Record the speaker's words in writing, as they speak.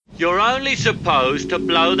You're only supposed to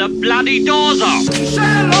blow the bloody doors off. Say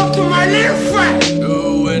hello to my little friend.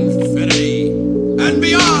 To infinity and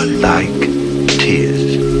beyond. Like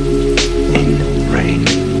tears in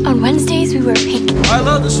rain. On Wednesdays, we wear pink. I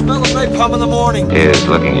love the smell of napalm in the morning. Here's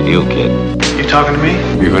looking at you, kid. You talking to me?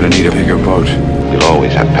 You're gonna need a bigger boat. You'll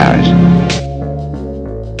always have Paris.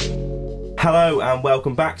 Hello and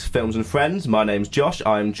welcome back to Films and Friends. My name's Josh.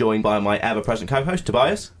 I'm joined by my ever-present co-host,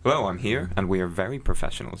 Tobias. Hello, I'm here, and we are very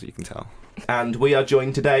professional, as you can tell. And we are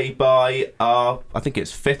joined today by our, I think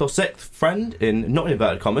it's fifth or sixth friend, not in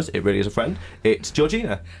inverted commas, it really is a friend. It's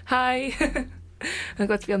Georgina. Hi. I'm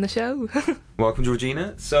glad to be on the show. Welcome,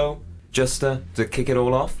 Georgina. So, just to kick it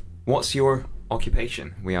all off, what's your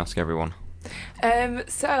occupation? We ask everyone.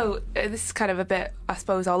 This is kind of a bit, I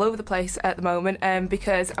suppose, all over the place at the moment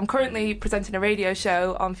because I'm currently presenting a radio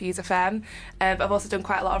show on Fuse FM. I've also done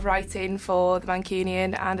quite a lot of writing for the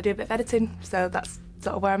Mancunian and I do a bit of editing, so that's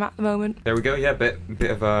sort of where I'm at the moment. There we go, yeah, bit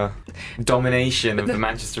of a domination of the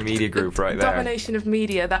Manchester Media Group right there. Domination of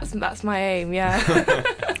media, that's my aim,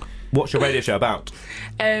 yeah. What's your radio show about?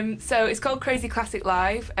 So it's called Crazy Classic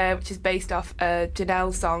Live, which is based off a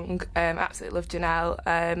Janelle song. Absolutely love Janelle.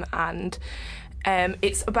 And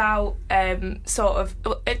it's about to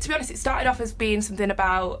be honest, it started off as being something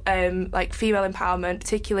about like female empowerment,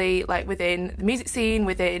 particularly like within the music scene,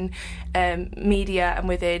 within media and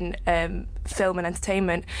within film and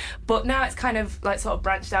entertainment. But now it's kind of like sort of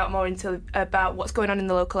branched out more into about what's going on in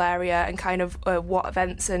the local area and kind of what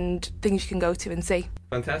events and things you can go to and see.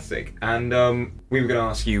 Fantastic. And we were going to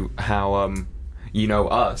ask you how you know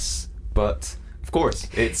us, but of course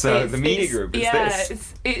it's the media group.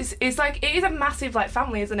 It's like it is a massive like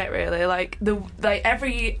family, isn't it? Really, like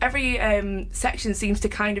every section seems to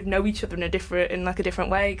kind of know each other in a different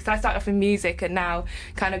way. Because I started off in music and now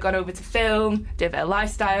kind of gone over to film, do a bit of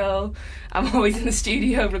lifestyle. I'm always in the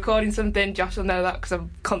studio recording something. Josh will know that because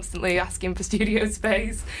I'm constantly asking for studio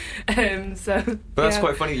space. But that's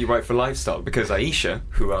quite funny that you write for lifestyle, because Aisha,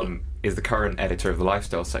 who is the current editor of the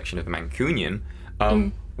lifestyle section of the Mancunian,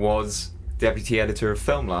 was deputy editor of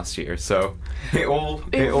film last year, so it all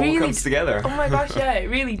really comes together. Oh my gosh, yeah, it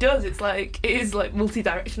really does. It is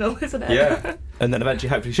multi-directional, isn't it? Yeah. And then eventually,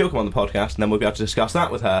 hopefully, she'll come on the podcast, and then we'll be able to discuss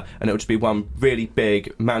that with her, and it'll just be one really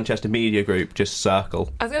big Manchester media group, just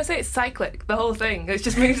circle. I was going to say it's cyclic, the whole thing. It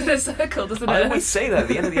just moves in a circle, doesn't it? I always say that at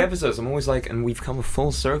the end of the episodes. I'm always like, and we've come a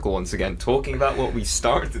full circle once again, talking about what we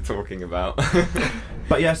started talking about.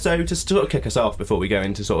 But yeah, so to sort of kick us off before we go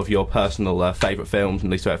into sort of your personal favourite films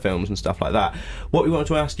and least favourite films and stuff like that, what we wanted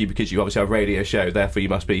to ask you, because you obviously have a radio show, therefore you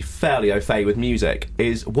must be fairly au fait with music,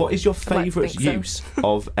 is what is your favourite use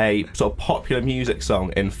of a sort of popular music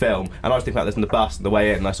song in film? And I was thinking about this in the bus on the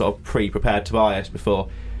way in, and I sort of pre-prepared Tobias before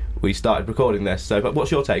we started recording this. So, but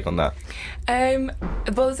what's your take on that?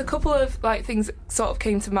 Well, there's a couple of things that sort of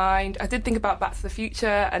came to mind. I did think about Back to the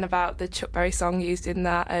Future and about the Chuck Berry song used in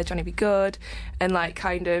that, Johnny Be Good, and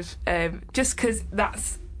just because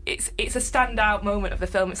it's a standout moment of the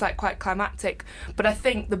film. It's quite climactic, but I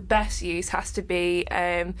think the best use has to be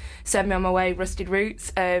Send Me On My Way, Rusted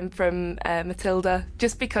Roots from Matilda,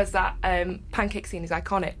 just because that pancake scene is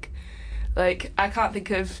iconic. I can't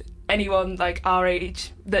think of anyone our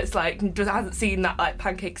age that's hasn't seen that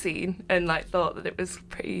pancake scene and thought that it was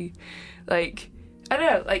pretty I don't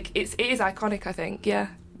know, it is iconic, I think. Yeah,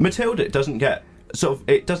 Matilda doesn't get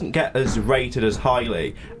as rated as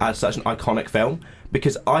highly as such an iconic film,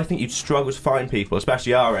 because I think you'd struggle to find people,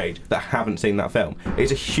 especially our age, that haven't seen that film.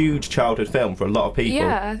 It's a huge childhood film for a lot of people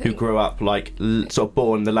who grew up sort of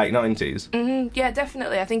born in the late 90s. Mm-hmm. Yeah,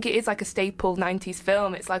 definitely. I think it is a staple 90s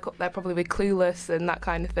film. It's up there probably with Clueless and that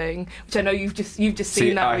kind of thing, which I know you've just seen that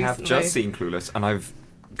recently. I have just seen Clueless, and I've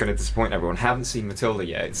going to disappoint everyone, haven't seen Matilda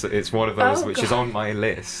yet. It's one of those which is on my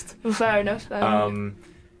list. Well, fair enough then.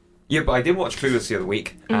 Yeah, but I did watch Clueless the other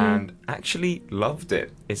week and actually loved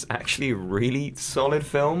it. It's actually a really solid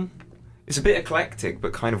film. It's a bit eclectic,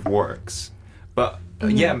 but kind of works. But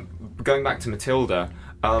going back to Matilda,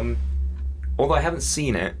 although I haven't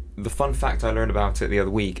seen it, the fun fact I learned about it the other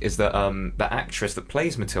week is that the actress that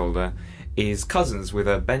plays Matilda is cousins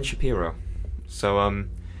with Ben Shapiro. So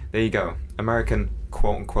there you go, American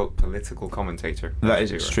quote-unquote political commentator. That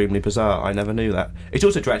is extremely bizarre. I never knew that. It's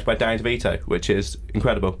also directed by Danny DeVito, which is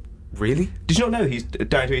incredible. Really? Did you not know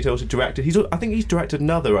Danny DeVito also directed? I think he's directed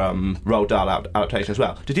another Roald Dahl adaptation as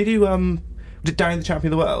well. Did he do did Danny the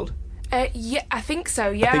Champion of the World? Yeah, I think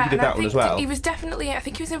so. Yeah, I think he did that one as well. He was definitely. I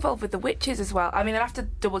think he was involved with The Witches as well. I mean, I'd have to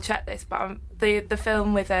double check this, but the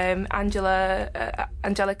film with Angelica,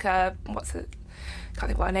 what's it? Can't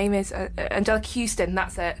think what her name is. Angelica Houston.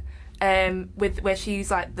 That's it. with where she's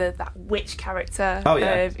like that witch character. Oh,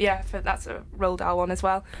 yeah. That's a Roald Dahl one as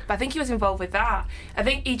well. But I think he was involved with that. I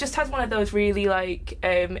think he just has one of those really like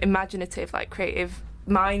imaginative, like creative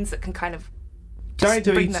minds that can kind of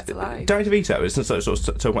bring that to life. Danny DeVito is sort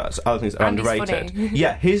of talking about other things that are And he's underrated. funny.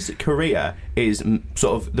 Yeah, his career is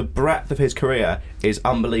sort of the breadth of his career is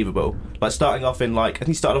unbelievable. Like starting off in like I think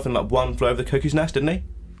he started off in like One Flew Over the Cuckoo's Nest, didn't he?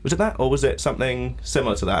 Was it that, or was it something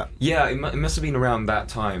similar to that? Yeah, it must have been around that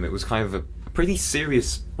time. It was kind of a pretty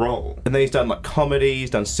serious role. And then he's done like comedy, he's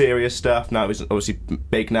done serious stuff. Now he's obviously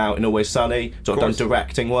big now in Always Sunny. Sort of done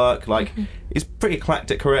directing work. Like it's a pretty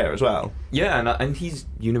eclectic career as well. Yeah, and he's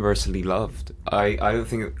universally loved. I don't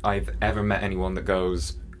think I've ever met anyone that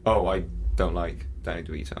goes, "Oh, I don't like Danny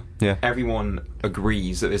DeVito." Yeah. Everyone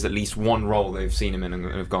agrees that there's at least one role they've seen him in and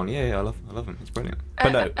have gone, "Yeah, I love him. He's brilliant."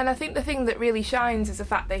 But no. And I think the thing that really shines is the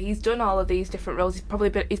fact that he's done all of these different roles.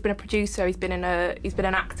 He's been a producer. He's been an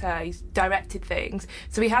actor. He's directed things.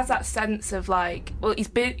 So he has that sense of like, well, he's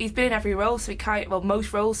been in every role. So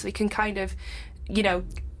most roles. So he can kind of,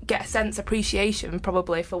 get a sense appreciation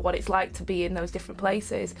probably for what it's like to be in those different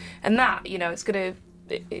places. And that, it's going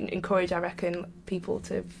to encourage, I reckon, people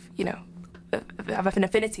to, have an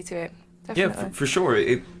affinity to it. Definitely. Yeah, for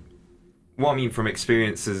sure. From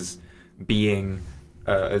experiences being,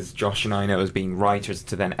 as Josh and I know, as being writers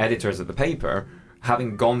to then editors of the paper,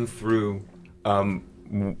 having gone through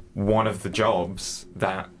one of the jobs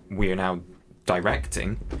that we are now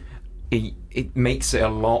directing, it makes it a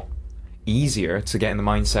lot easier to get in the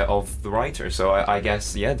mindset of the writer. So I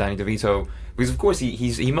guess, Danny DeVito, because of course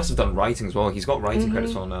he must have done writing as well. He's got writing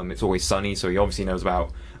credits on It's Always Sunny, so he obviously knows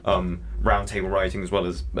about round table writing as well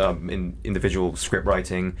as in individual script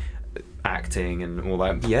writing, acting and all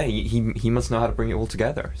that. Yeah, he must know how to bring it all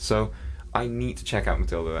together. So I need to check out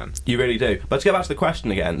Matilda then. You really do. But to get back to the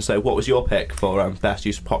question again, so what was your pick for best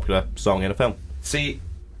use of popular song in a film? See,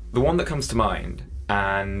 the one that comes to mind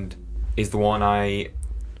and is the one I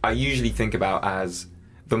usually think about as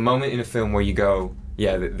the moment in a film where you go,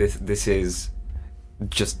 yeah, this is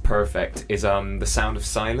just perfect, is The Sound of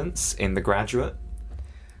Silence in The Graduate.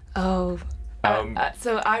 Oh.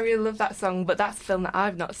 So I really love that song, but that's a film that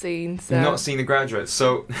I've not seen. So. Not seen The Graduate.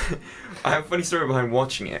 So I have a funny story behind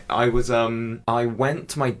watching it. I went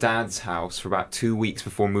to my dad's house for about 2 weeks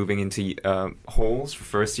before moving into halls for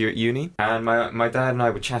first year at uni, and my dad and I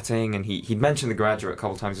were chatting, and he'd mentioned The Graduate a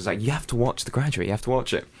couple of times. He was like, "You have to watch The Graduate. You have to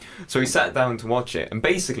watch it." So he sat down to watch it, and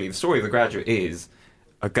basically the story of The Graduate is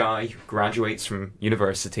a guy who graduates from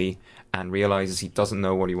university and realizes he doesn't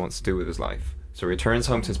know what he wants to do with his life. So he returns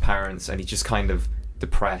home to his parents, and he's just kind of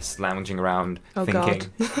depressed, lounging around, thinking,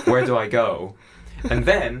 where do I go? And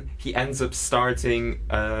then he ends up starting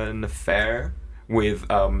an affair with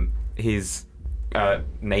his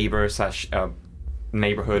neighbour /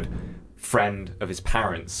 neighbourhood friend of his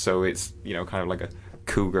parents. So it's, kind of like a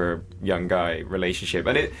cougar young guy relationship.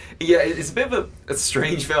 And it's a bit of a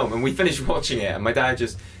strange film. And we finished watching it, and my dad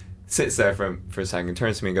just sits there for a second,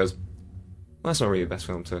 turns to me and goes, "Well, that's not really the best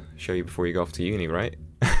film to show you before you go off to uni, right?"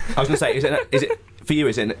 I was going to say, is it for you?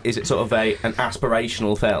 Is it sort of an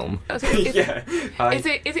aspirational film? Yeah. Is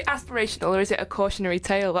it aspirational, or is it a cautionary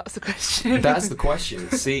tale? That's the question. That's the question.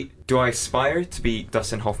 See, do I aspire to be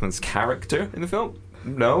Dustin Hoffman's character in the film?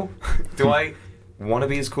 No. Do I want to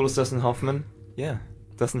be as cool as Dustin Hoffman? Yeah.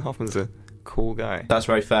 Dustin Hoffman's a cool guy. That's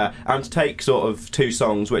very fair. And to take sort of two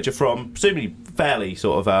songs which are from presumably fairly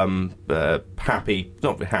sort of happy,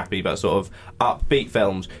 not happy, but sort of upbeat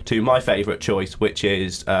films, to my favourite choice, which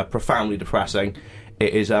is profoundly depressing.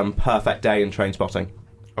 It is Perfect Day and Trainspotting.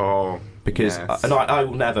 Oh, because yes. I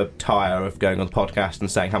will never tire of going on the podcast and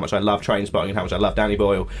saying how much I love Trainspotting and how much I love Danny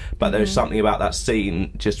Boyle, but there's something about that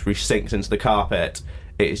scene just sinks into the carpet.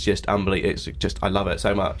 It's just unbelievable. It's just, I love it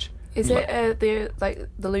so much. Is it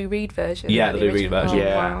the Lou Reed version? Yeah, the Lou Reed version. Oh,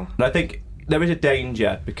 Yeah. wow. And I think there is a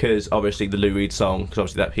danger because obviously the Lou Reed song, because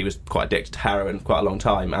obviously that he was quite addicted to heroin for quite a long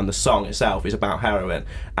time, and the song itself is about heroin.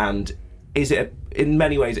 And in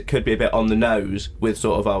many ways it could be a bit on the nose with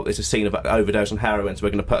sort of, it's a scene of overdose on heroin, so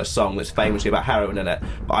we're going to put a song that's famously about heroin in it.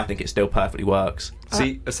 But I think it still perfectly works.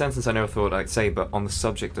 See, a sentence I never thought I'd say, but on the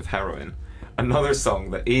subject of heroin, another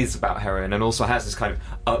song that is about heroin and also has this kind of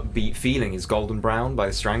upbeat feeling is Golden Brown by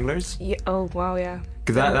the Stranglers. Yeah. Oh, wow, yeah.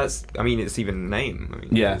 Because that's, I mean, it's even the name. I mean,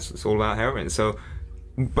 Yeah. It's all about heroin. So,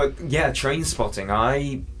 but yeah, Trainspotting.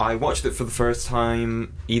 I watched it for the first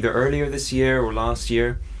time either earlier this year or last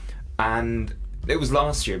year, and it was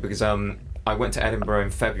last year because I went to Edinburgh in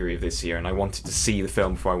February of this year, and I wanted to see the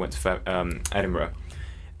film before I went to Edinburgh.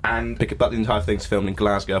 And But the entire thing's filmed in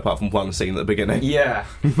Glasgow, apart from one scene at the beginning. yeah,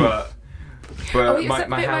 but But is that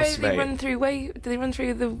my bit where housemate. they run through? Do they run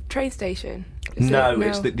through the train station? It's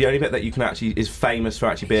the only bit that you can actually is famous for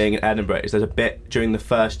actually being in Edinburgh. Is there's a bit during the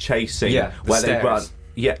first chase scene Yeah, the where they stairs. run.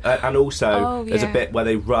 Yeah, and also there's a yeah. bit where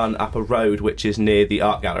they run up a road which is near the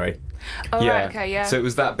art gallery. Oh, right, okay, yeah. So it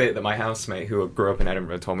was that bit that my housemate, who grew up in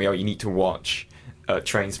Edinburgh, told me, "Oh, you need to watch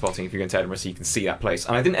Train Spotting if you're going to Edinburgh, so you can see that place."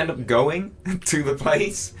 And I didn't end up going to the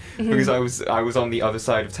place because I was on the other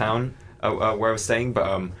side of town where I was staying.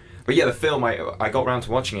 But yeah, the film I got around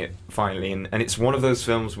to watching it finally, and it's one of those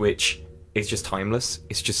films which is just timeless.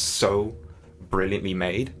 It's just so brilliantly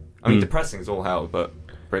made. I mean, depressing as all hell, but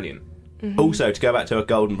brilliant. Also, to go back to a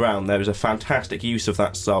Golden Brown, there was a fantastic use of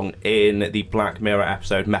that song in the Black Mirror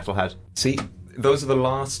episode Metalhead. See, those are the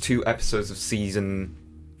last 2 episodes of season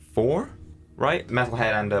 4, right?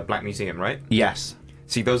 Metalhead and Black Museum, right? Yes.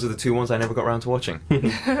 See, those are the 2 ones I never got around to watching.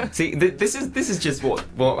 See, this is just what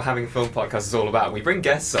having a film podcast is all about. We bring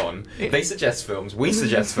guests on, they suggest films, we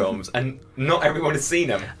suggest films, and not everyone has seen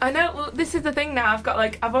them. I know. Well, this is the thing now.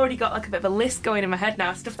 I've already got like a bit of a list going in my head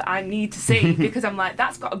now, stuff that I need to see because I'm like,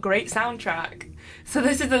 that's got a great soundtrack. So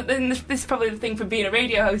this is probably the thing for being a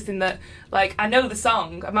radio host, in that like I know the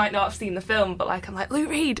song, I might not have seen the film, but like I'm like, Lou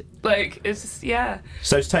Reed, like it's just, yeah.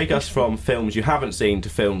 So to take us from films you haven't seen to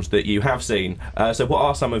films that you have seen, so what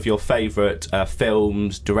are some of your favourite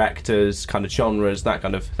films, directors, kind of genres, that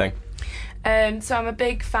kind of thing? So I'm a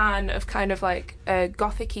big fan of kind of like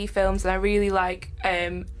gothic-y films, and I really like,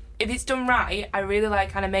 if it's done right, I really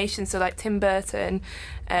like animation. So like Tim Burton,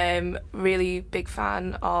 really big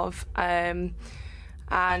fan of,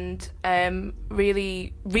 and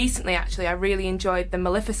really recently actually I really enjoyed the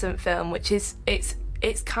Maleficent film, which is it's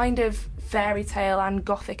kind of fairy tale and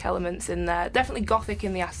gothic elements in there. Definitely gothic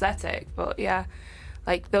in the aesthetic, but yeah.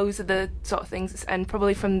 Like, those are the sort of things, and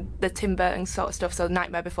probably from the Tim Burton sort of stuff, so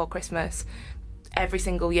Nightmare Before Christmas. Every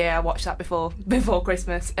single year I watch that before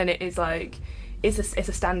Christmas, and it is like, it's a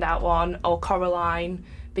standout one. Or Coraline,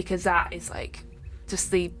 because that is like, just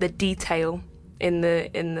the detail in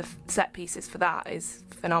the set pieces for that is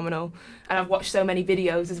phenomenal. And I've watched so many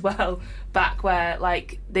videos as well, back where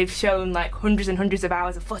like they've shown like hundreds and hundreds of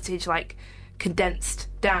hours of footage like condensed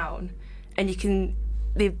down, and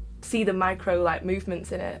they see the micro like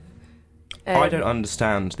movements in it. I don't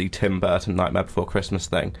understand the Tim Burton Nightmare Before Christmas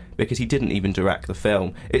thing, because he didn't even direct the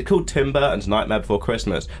film. It's called Tim Burton's Nightmare Before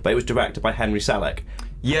Christmas, but it was directed by Henry Selick.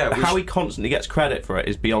 Yeah, How he constantly gets credit for it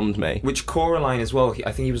is beyond me. which Coraline as well.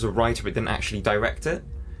 I think he was a writer but didn't actually direct it,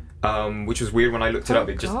 which was weird when I looked it up.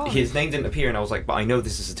 It just God. his name didn't appear, and I was like, but I know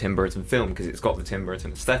this is a Tim Burton film because it's got the Tim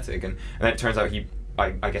Burton aesthetic, and then it turns out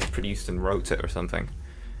I guess produced and wrote it or something.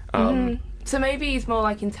 So maybe he's more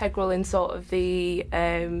like integral in sort of the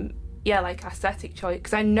like aesthetic choice,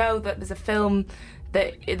 because I know that there's a film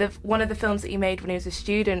that one of the films that he made when he was a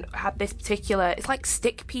student had this particular, it's like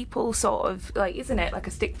stick people sort of, like, isn't it, like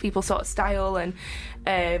a stick people sort of style, and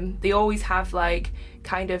they always have like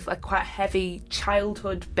kind of like quite heavy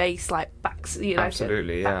childhood base, like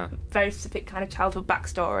Absolutely, yeah. very specific kind of childhood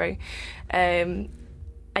backstory,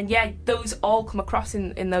 and yeah, those all come across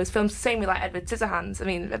in those films. Same with like Edward Scissorhands. I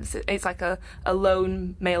mean, it's like a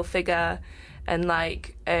lone male figure, and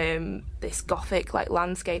like this gothic like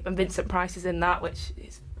landscape, and Vincent Price is in that, which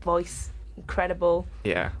is voice incredible.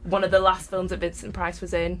 Yeah. One of the last films that Vincent Price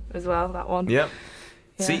was in as well, that one. Yep.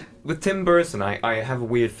 Yeah. See, with Tim Burton, I have a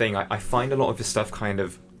weird thing. I find a lot of his stuff kind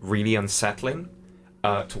of really unsettling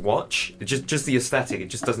to watch. Just the aesthetic, it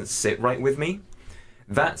just doesn't sit right with me.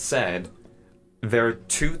 That said, there are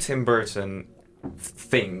 2 Tim Burton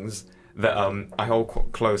things that I hold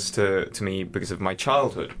close to me because of my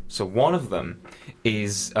childhood. So one of them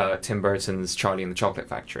is Tim Burton's Charlie and the Chocolate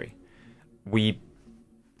Factory.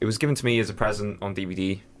 It was given to me as a present on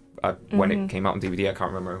DVD when it came out on DVD. I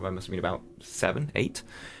can't remember. I must have been about 7, 8,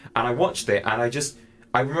 and I watched it, and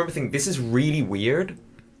I remember thinking, this is really weird,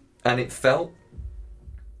 and it felt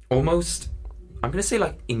almost, I'm going to say,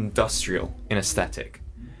 like industrial in aesthetic.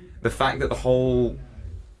 The fact that the whole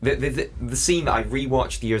the scene that I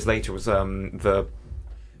rewatched years later was the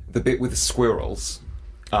bit with the squirrels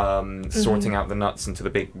sorting out the nuts into the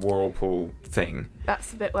big whirlpool thing.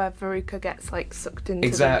 That's the bit where Veruca gets like sucked into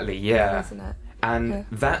Exactly, yeah. isn't it? And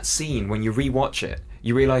that scene, when you rewatch it,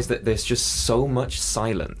 you realise that there's just so much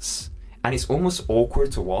silence, and it's almost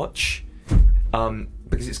awkward to watch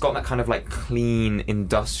because it's got that kind of like clean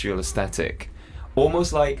industrial aesthetic,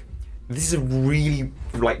 almost like this is a really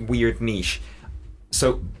like weird niche.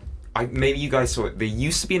 So maybe you guys saw it. There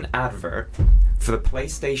used to be an advert for the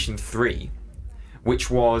PlayStation 3, which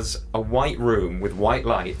was a white room with white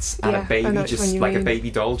lights and a baby, just like a baby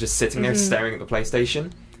doll just sitting there staring at the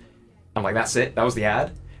PlayStation. I'm like, that's it, that was the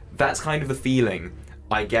ad. that's kind of the feeling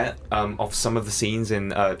I get of some of the scenes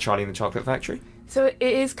in Charlie and the Chocolate Factory. So it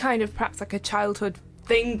is kind of perhaps like a childhood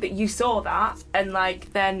thing that you saw that, and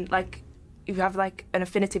like then like you have like an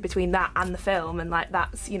affinity between that and the film, and like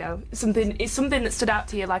that's, you know, something that stood out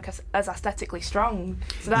to you like as aesthetically strong.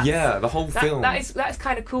 So that's, yeah, the whole film. That is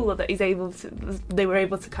kind of cool that they were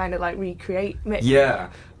able to kind of like recreate. Yeah.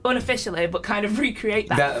 Unofficially, but kind of recreate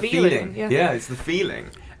that feeling. Yeah, it's the feeling.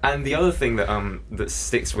 And the other thing that that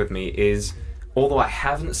sticks with me is, although I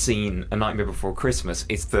haven't seen A Nightmare Before Christmas,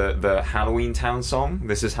 it's the Halloween Town song,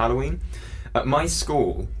 This Is Halloween. At my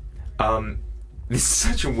school, this is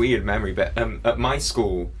such a weird memory, but at my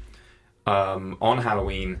school, on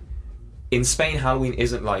Halloween, in Spain, Halloween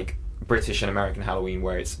isn't like British and American Halloween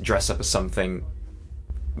where it's dress up as something,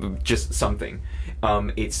 just something.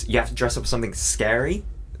 It's, you have to dress up as something scary.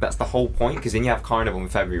 That's the whole point, because then you have Carnival in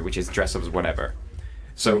February, which is dress up as whatever.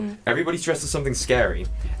 So everybody's dressed as something scary,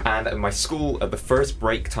 and at my school, at the first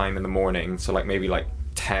break time in the morning, so like maybe like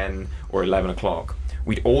 10 or 11 o'clock,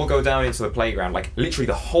 we'd all go down into the playground, like literally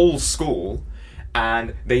the whole school,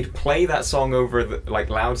 and they'd play that song over the like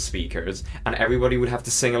loudspeakers, and everybody would have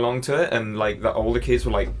to sing along to it, and like the older kids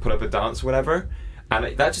would like put up a dance or whatever.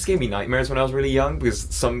 And that just gave me nightmares when I was really young, because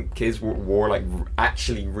some kids wore like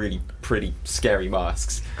actually really pretty scary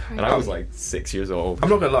masks. And I was like 6 years old. I'm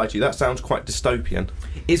not going to lie to you, that sounds quite dystopian.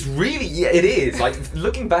 It's really, yeah, it is. Like,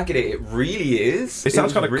 looking back at it, it really is. It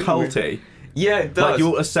sounds kind of really culty. weird. Yeah, it does. Like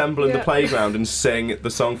you'll assemble in the playground and sing the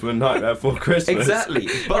song from A Nightmare Before Christmas. Exactly.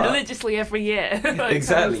 But religiously every year. Like,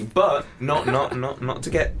 exactly. But not to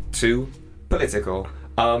get too political.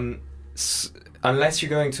 Unless you're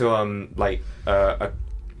going to like a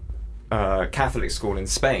Catholic school in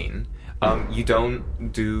Spain, you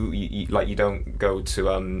don't do you don't go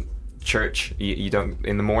to church. You don't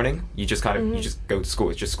in the morning. You just kind of you just go to school.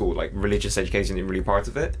 It's just school. Like religious education is really part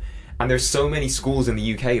of it. And there's so many schools in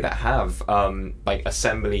the UK that have like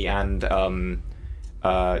assembly and I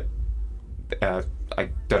don't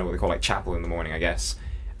know what they call, like chapel in the morning, I guess.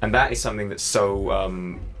 And that is something that's so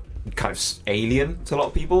kind of alien to a lot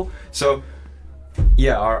of people. So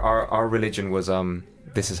yeah, our religion was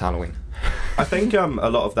This Is Halloween. I think a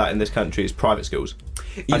lot of that in this country is private schools.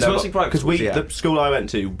 It's mostly private schools, the school I went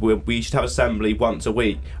to, we used to have assembly once a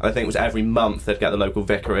week, and I think it was every month they'd get the local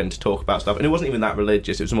vicar in to talk about stuff, and it wasn't even that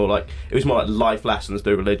religious. It was more like life lessons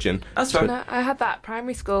through religion. That's right. No, I had that at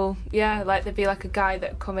primary school. Yeah, like there'd be like a guy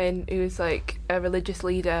that'd come in who was like a religious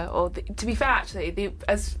leader, or to be fair, actually,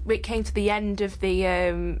 as it came to the end of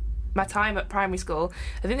the my time at primary school,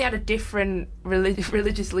 I think they had a different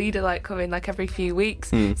religious leader like come in like every few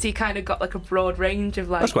weeks, so you kind of got like a broad range of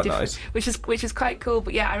like. That's quite nice. Which is quite cool.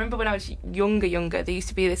 But yeah, I remember when I was younger, there used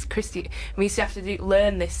to be this Christian. We used to have to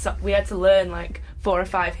learn this. We had to learn like 4 or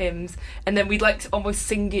 5 hymns, and then we'd like to almost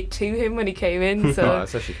sing it to him when he came in. So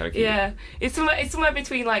that's actually kind of cute. Yeah, it's somewhere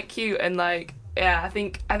between like cute and like. Yeah, I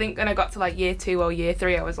think when I got to like year 2 or year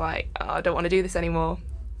 3, I was like, oh, I don't want to do this anymore,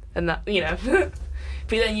 and that, you know.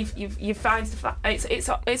 But then you find stuff.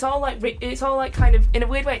 It's all like kind of, in a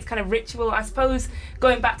weird way, it's kind of ritual. I suppose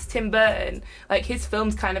going back to Tim Burton, like his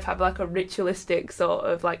films kind of have like a ritualistic sort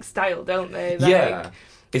of like style, don't they? Like, yeah.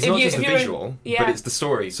 It's not just the visual, but it's the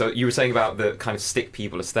story. So you were saying about the kind of stick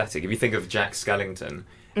people aesthetic. If you think of Jack Skellington,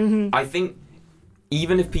 I think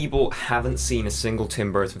even if people haven't seen a single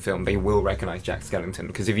Tim Burton film, they will recognise Jack Skellington,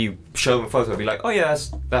 because if you show them a photo, they'll be like, oh yeah,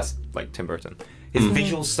 that's like Tim Burton. His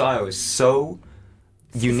visual style is so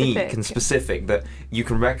unique and specific that you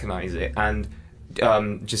can recognise it. And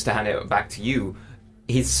just to hand it back to you,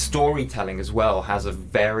 his storytelling as well has a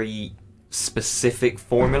very specific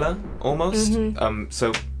formula almost.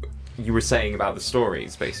 So you were saying about the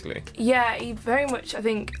stories, basically. Yeah, he very much, I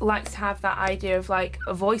think, likes to have that idea of like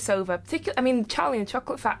a voiceover. I mean, Charlie and the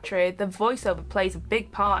Chocolate Factory, the voiceover plays a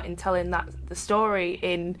big part in telling the story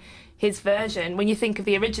in his version. When you think of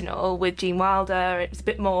the original with Gene Wilder, it's a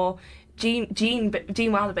bit more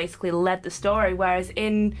Gene Wilder basically led the story, whereas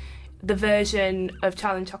in the version of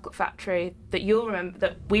Charlie and the Chocolate Factory that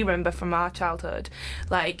we remember from our childhood,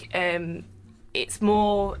 like it's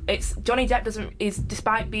Johnny Depp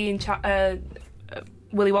despite being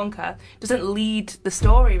Willy Wonka, doesn't lead the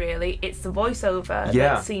story really. It's the voiceover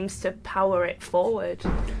that seems to power it forward.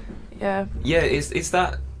 Yeah. Yeah, it's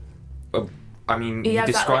that. I mean, you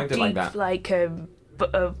described that, like, it deep, like that. Like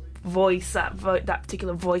a voice, that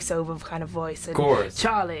particular voiceover kind of voice. And of course.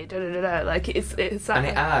 Charlie, like it's that. And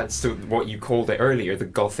it adds to what you called it earlier, the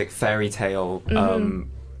gothic fairy tale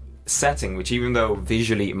setting, which even though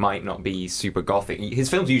visually it might not be super gothic, his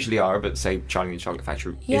films usually are, but say Charlie and the Chocolate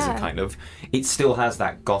Factory isn't kind of, it still has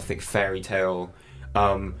that gothic fairy tale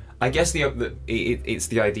I guess it's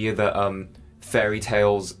the idea that fairy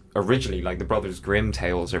tales originally, like the Brothers Grimm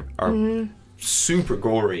tales, are super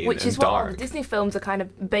gory Which and is what all dark. the Disney films are kind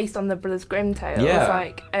of based on the Brothers Grimm tales. Yeah.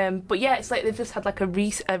 Like, but yeah, it's like they've just had like a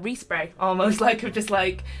respray almost, like of just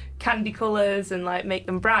like candy colours and like make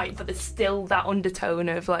them bright, but there's still that undertone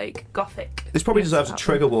of like gothic. This probably deserves a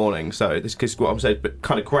trigger warning, so this is what I'm saying, but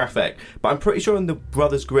kind of graphic. But I'm pretty sure in the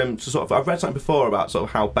Brothers Grimm, I've read something before about sort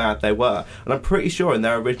of how bad they were, and I'm pretty sure in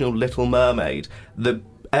their original Little Mermaid, the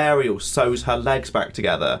Ariel sews her legs back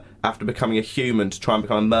together after becoming a human to try and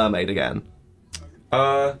become a mermaid again.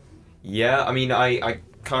 Yeah, I mean, I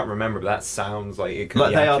can't remember, but that sounds like it could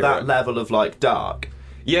Like be they are accurate. that level of like dark.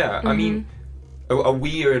 Yeah, I mean,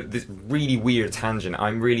 this really weird tangent.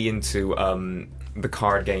 I'm really into the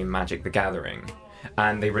card game Magic the Gathering,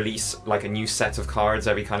 and they release like a new set of cards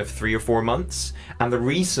every kind of 3 or 4 months. And the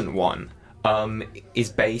recent one is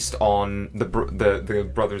based on the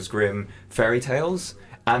Brothers Grimm fairy tales.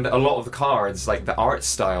 And a lot of the cards, like the art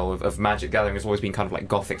style of Magic Gathering, has always been kind of like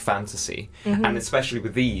gothic fantasy. And especially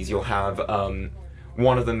with these, you'll have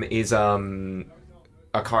one of them is a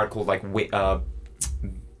card called like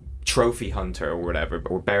Trophy Hunter or whatever,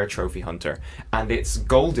 or Bear Trophy Hunter, and it's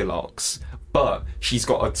Goldilocks, but she's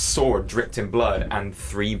got a sword dripped in blood and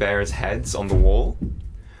 3 bears' heads on the wall.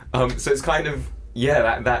 So it's kind of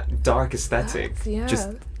that dark aesthetic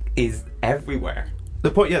just is everywhere. The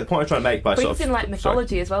point I was trying to make by Brings in like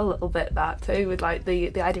mythology as well a little bit, that too, with like the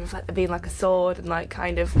idea of like there being like a sword and like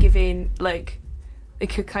kind of giving like a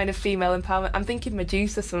kind of female empowerment. I'm thinking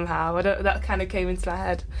Medusa somehow. That kind of came into my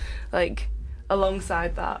head, like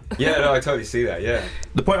alongside that. Yeah, no, I totally see that. Yeah.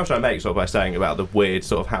 The point I was trying to make, sort of by saying about the weird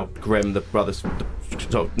sort of how grim the brothers,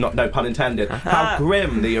 sort of, no pun intended, how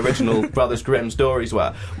grim the original Brothers Grimm stories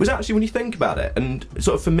were, was actually when you think about it, and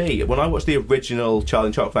sort of for me, when I watched the original Charlie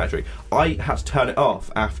and the Chocolate Factory, I had to turn it off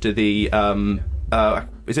after the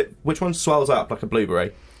which one swells up like a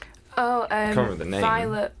blueberry? Oh, can't remember the name.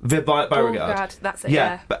 Violet Beauregard. That's it.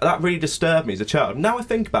 Yeah. But that really disturbed me as a child. Now I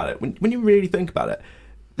think about it, when you really think about it,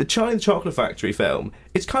 the Charlie and the Chocolate Factory film,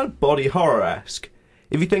 it's kind of body horror-esque.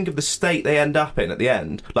 If you think of the state they end up in at the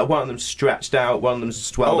end, like one of them's stretched out, one of them's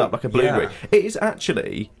swelled up like a blueberry. Yeah. It is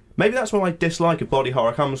actually, maybe that's where my dislike of body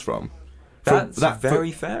horror comes from. That's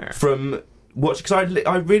very fair. From because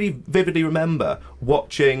I really vividly remember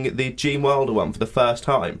watching the Gene Wilder one for the first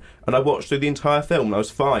time, and I watched through the entire film and I was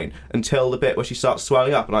fine until the bit where she starts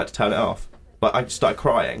swelling up and I had to turn it off. Like I just started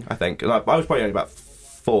crying, I think, and I was probably only about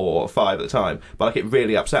 4 or 5 at the time, but like it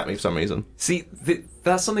really upset me for some reason. See,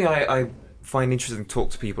 that's something I find interesting to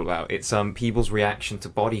talk to people about. It's people's reaction to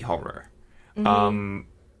body horror.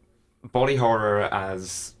 Body horror,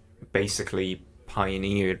 as basically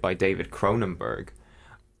pioneered by David Cronenberg,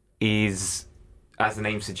 is, as the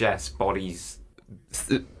name suggests, bodies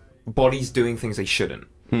doing things they shouldn't.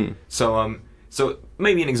 So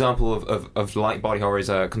maybe an example of light body horror is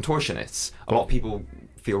contortionists. A lot of people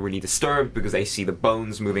feel really disturbed because they see the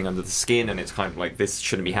bones moving under the skin, and it's kind of like, this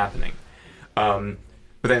shouldn't be happening.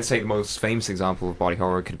 But then, say the most famous example of body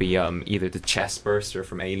horror could be either the chest burster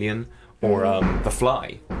from Alien or The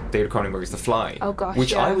Fly. David Cronenberg's The Fly. Oh gosh,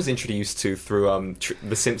 which yeah. I was introduced to through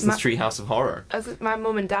The Simpsons Treehouse of Horror. My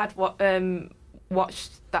mum and dad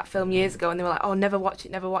watched that film years ago, and they were like, "Oh, never watch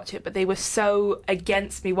it." But they were so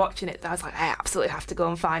against me watching it that I was like, "I absolutely have to go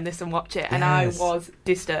and find this and watch it." And I was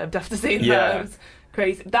disturbed after seeing those.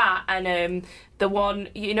 Crazy that, and the one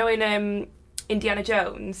in Indiana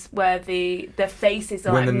Jones where the faces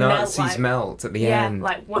are when like the Nazis melt, melt at the end.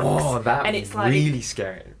 like wax. Oh, that and it's like really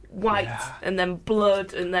scary. white and then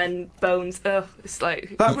blood and then bones. Ugh, it's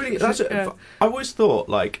like That really, I've always thought,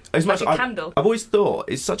 like, as much Like a as candle. I've always thought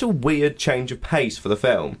it's such a weird change of pace for the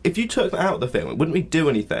film. If you took that out of the film, it wouldn't really do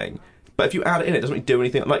anything. But if you add it in, it doesn't really do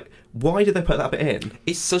anything. Like, why did they put that bit in?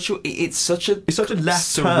 It's such a left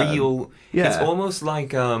surreal. turn. Yeah. It's almost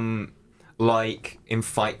like in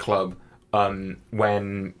Fight Club,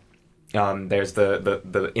 when there's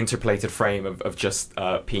the interpolated frame of just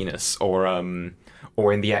penis, or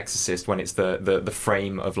in The Exorcist when it's the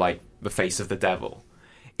frame of like the face of the devil.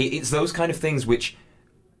 It's those kind of things which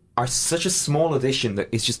are such a small addition that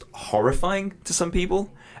is just horrifying to some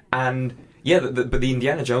people. And yeah, but the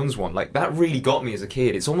Indiana Jones one, like, that really got me as a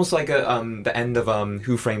kid. It's almost like the end of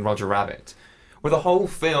Who Framed Roger Rabbit, where the whole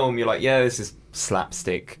film you're like, yeah, this is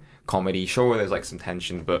slapstick comedy. Sure, there's like some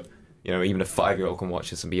tension, but you know, even a 5-year-old can watch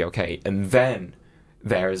this and be okay. And then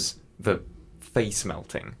there's the face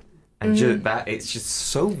melting, and it's just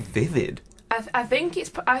so vivid. I think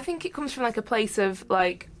it comes from like a place of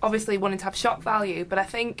like obviously wanting to have shock value, but I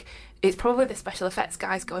think it's probably the special effects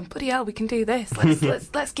guys going, bloody hell, we can do this.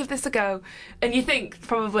 Let's give this a go. And you think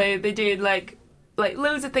probably they do like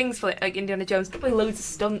loads of things for like Indiana Jones, probably loads of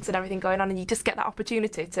stunts and everything going on, and you just get that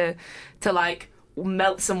opportunity to like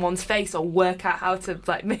melt someone's face or work out how to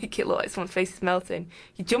like make it look like someone's face is melting.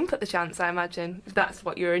 You jump at the chance, I imagine, if that's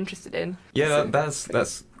what you're interested in. Yeah,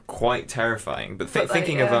 that's quite terrifying. But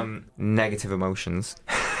thinking of negative emotions,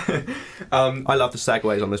 I love the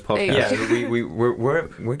segues on this podcast. Yeah,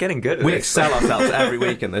 we're getting good at We this. excel ourselves every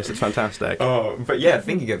week in this. It's fantastic. Oh, but yeah,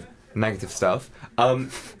 thinking of negative stuff.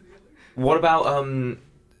 What about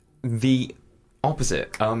the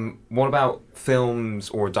opposite? What about films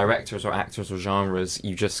or directors or actors or genres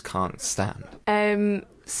you just can't stand?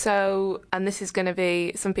 So, and this is going to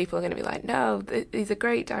be, some people are going to be like, no, he's a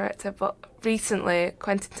great director, but recently,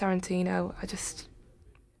 Quentin Tarantino, I just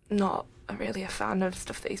not really a fan of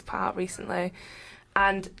stuff that he's put out recently.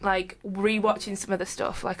 And like rewatching some of the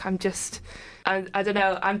stuff, like I don't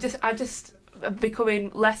know, I'm just becoming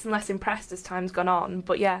less and less impressed as time's gone on.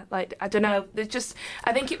 But yeah, like I don't know, there's just,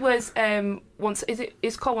 I think it was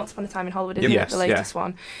it's called Once Upon a Time in Hollywood, isn't it? The latest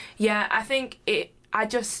one. Yeah, I think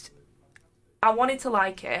I wanted to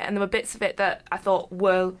like it, and there were bits of it that I thought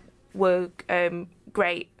were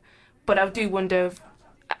great, but I do wonder if,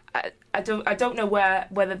 I don't know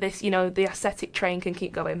whether this, the aesthetic train can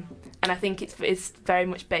keep going, and I think it's very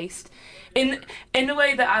much based in the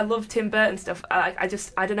way that I love Tim Burton stuff. I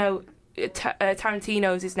don't know,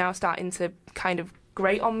 Tarantino's is now starting to kind of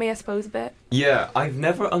grate on me, I suppose, a bit. Yeah, I've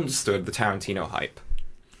never understood the Tarantino hype.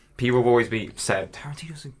 People have always said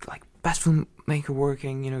Tarantino's like best filmmaker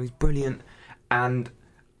working, he's brilliant. And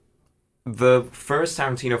the first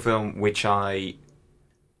Tarantino film which I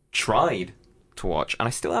tried to watch, and I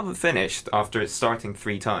still haven't finished after it's starting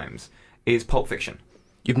 3 times, is Pulp Fiction.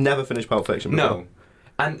 You've never finished Pulp Fiction before? No.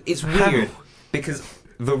 And it's weird because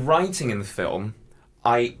the writing in the film,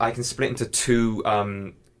 I can split into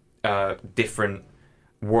 2 different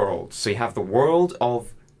worlds. So you have the world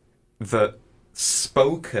of the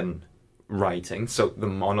spoken writing, so the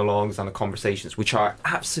monologues and the conversations, which are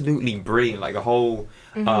absolutely brilliant, like the whole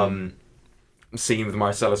scene with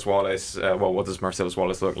Marcellus Wallace, what does Marcellus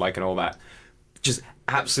Wallace look like and all that, just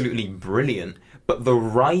absolutely brilliant. But the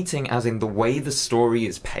writing, as in the way the story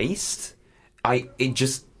is paced, it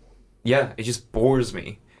just bores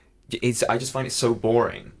me. I just find it so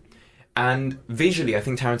boring. And visually, I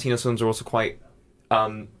think Tarantino films are also quite,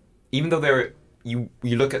 even though you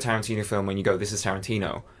look at Tarantino film and you go, this is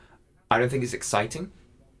Tarantino, I don't think it's exciting.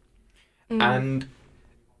 And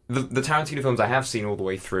the Tarantino films I have seen all the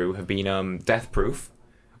way through have been Death Proof,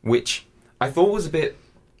 which I thought was a bit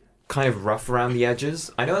kind of rough around the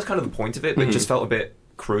edges. I know that's kind of the point of it, but it just felt a bit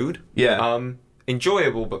crude. Yeah.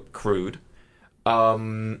 Enjoyable, but crude.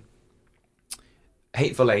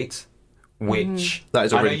 Hateful Eight, which that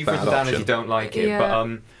is a I really know you've bad written down option. as you don't like it,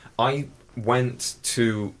 but I went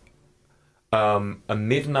to a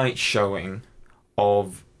midnight showing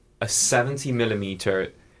of a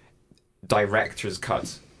 70mm director's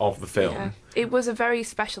cut of the film. Yeah. It was a very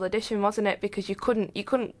special edition, wasn't it? Because you couldn't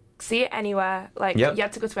see it anywhere. Like you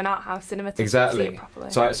had to go to an art house cinema to see it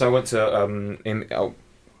properly. So I went to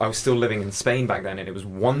I was still living in Spain back then, and it was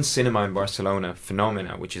one cinema in Barcelona,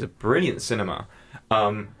 Phenomena, which is a brilliant cinema.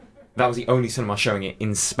 That was the only cinema showing it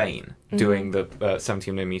in Spain, doing the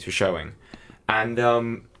 70mm showing, and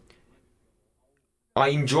I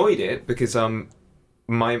enjoyed it because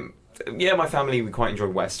my family, we quite enjoy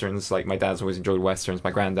westerns. Like my dad's always enjoyed westerns. My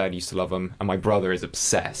granddad used to love them, and my brother is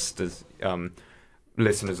obsessed, as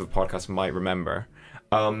listeners of the podcast might remember.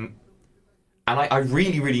 And I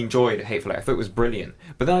really, really enjoyed Hateful Eight. I thought it was brilliant.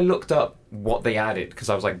 But then I looked up what they added, because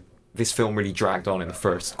I was like, this film really dragged on in the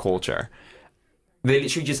first quarter. They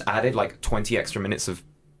literally just added like 20 extra minutes of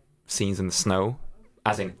scenes in the snow,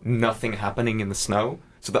 as in nothing happening in the snow.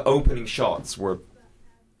 So the opening shots were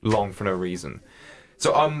long for no reason.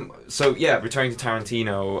 So returning to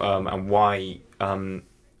Tarantino and why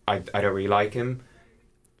I don't really like him.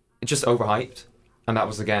 It's just overhyped, and that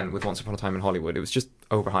was again with Once Upon a Time in Hollywood. It was just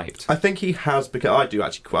overhyped. I think he has, because I do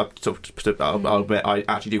actually, I'll admit, I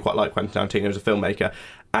actually do quite like Quentin Tarantino as a filmmaker,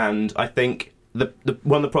 and I think the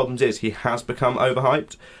one of the problems is he has become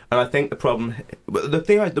overhyped, and I think the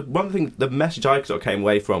message I sort of came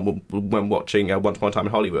away from when watching Once Upon a Time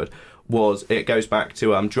in Hollywood was it goes back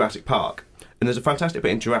to Jurassic Park. And there's a fantastic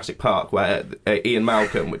bit in Jurassic Park where Ian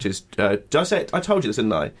Malcolm, which is... did I say it? I told you this,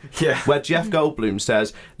 didn't I? Yeah. Where Jeff Goldblum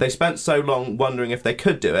says, they spent so long wondering if they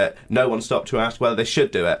could do it, no one stopped to ask whether they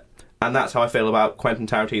should do it. And that's how I feel about Quentin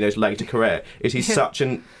Tarantino's later career, is he's such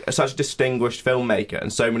a distinguished filmmaker,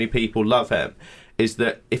 and so many people love him. is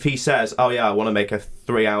that if he says, "Oh yeah, I want to make a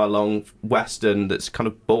 3-hour-long western that's kind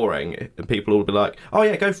of boring," and people will be like, "Oh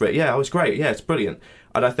yeah, go for it. Yeah, it was great. Yeah, it's brilliant."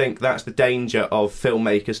 And I think that's the danger of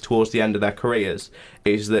filmmakers towards the end of their careers,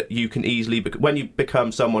 is that you can easily, when you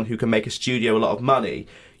become someone who can make a studio a lot of money,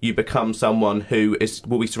 you become someone who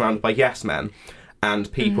will be surrounded by yes men,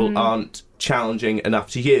 and people aren't challenging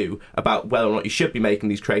enough to you about whether or not you should be making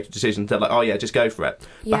these creative decisions. They're like, "Oh yeah, just go for it."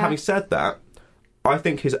 Yeah. But having said that, I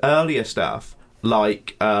think his earlier stuff,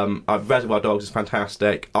 like Reservoir Dogs, is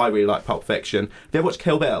fantastic. I really like Pulp Fiction. Have you ever watched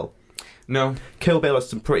Kill Bill? No. Kill Bill has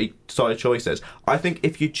some pretty solid choices. I think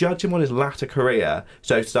if you judge him on his latter career,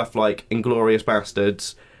 so stuff like Inglourious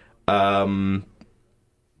Bastards,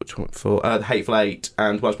 which one for The Hateful Eight,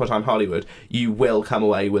 and Once Upon a Time Hollywood, you will come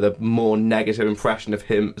away with a more negative impression of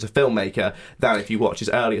him as a filmmaker than if you watch his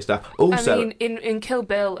earlier stuff. Also, I mean, in Kill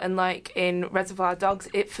Bill and like in Reservoir Dogs,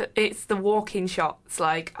 it's the walking shots,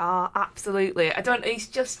 like, absolutely. It's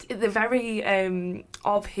just the very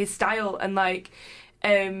of his style, and like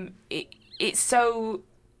it's so.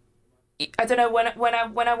 I don't know,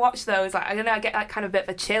 when I watch those, like, I don't know, I get that kind of bit of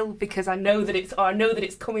a chill because I know that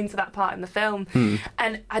it's coming to that part in the film,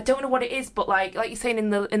 and I don't know what it is, but like you're saying,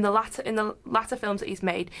 in the latter films that he's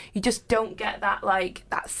made, you just don't get that, like,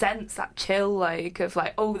 that sense, that chill, like, of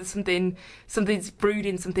like, oh, there's something's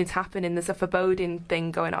brooding, something's happening, there's a foreboding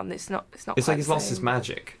thing going on. It's not. It's like he's lost his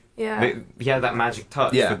magic. Yeah. He had that magic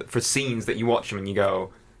touch for scenes that you watch him and you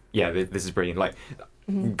go, yeah, this is brilliant. Like.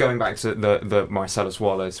 Going back to the Marcellus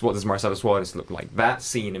Wallace, what does Marcellus Wallace look like? That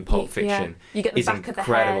scene in Pulp Fiction you get the is back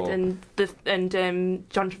incredible. of the head and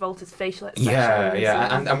John Travolta's facial expression.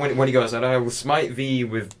 Yeah. And when he goes, "And I will smite thee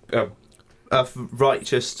with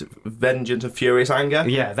righteous vengeance and furious anger."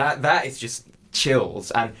 Yeah, that is just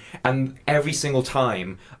chills. And every single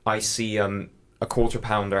time I see a quarter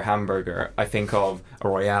pounder hamburger, I think of a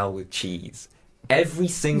Royale with cheese. Every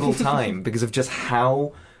single time, because of just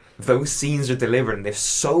how those scenes are delivered, and there's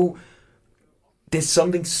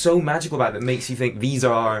something so magical about it that makes you think these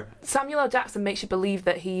are... Samuel L. Jackson makes you believe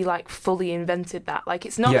that he, like, fully invented that. Like,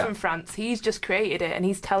 it's not from France. He's just created it, and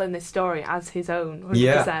he's telling this story as his own, 100%.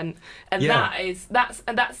 Yeah. And that's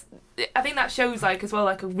I think that shows, like, as well,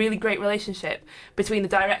 like, a really great relationship between the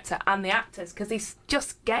director and the actors, because they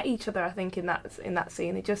just get each other, I think, in that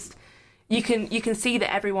scene. They just... You can see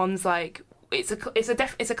that everyone's, like... It's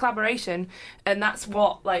a collaboration, and that's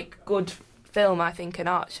what, like, good film, I think, and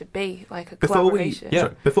art should be, like, a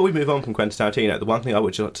collaboration. Before we move on from Quentin Tarantino, the one thing I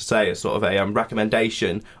would like to say is sort of a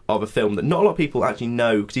recommendation of a film that not a lot of people actually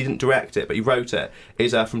know, because he didn't direct it, but he wrote it,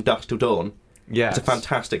 is From Dusk Till Dawn. Yeah, it's a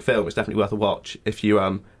fantastic film. It's definitely worth a watch if you're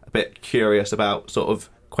a bit curious about sort of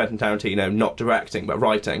Quentin Tarantino not directing but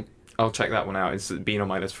writing. I'll check that one out. It's been on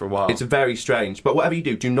my list for a while. It's very strange. But whatever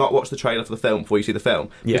you do not watch the trailer for the film before you see the film.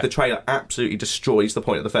 Because the trailer absolutely destroys the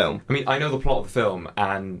point of the film. I mean, I know the plot of the film,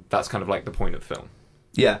 and that's kind of like the point of the film.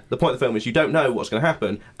 Yeah, the point of the film is you don't know what's going to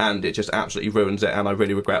happen, and it just absolutely ruins it, and I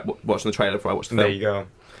really regret watching the trailer before I watched the film. There you go.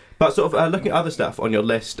 But sort of looking at other stuff on your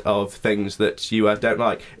list of things that you don't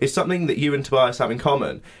like, is something that you and Tobias have in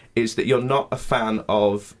common, is that you're not a fan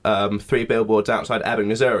of 3 Billboards Outside Ebbing,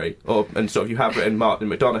 Missouri, and sort of you have written Martin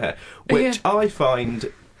McDonagh, which I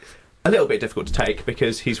find a little bit difficult to take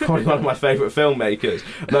because he's probably one of my favourite filmmakers.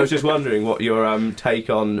 And I was just wondering what your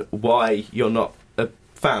take on why you're not a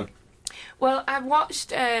fan. Well, I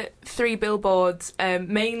watched 3 Billboards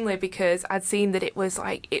mainly because I'd seen that it was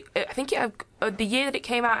like I think the year that it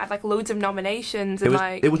came out had like loads of nominations, and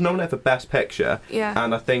it was nominated for Best Picture,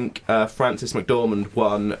 and I think Frances McDormand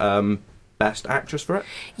won Best Actress for it.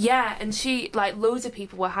 Yeah, and she, like, loads of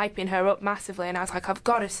people were hyping her up massively, and I was like, I've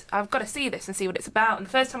got to see this and see what it's about. And the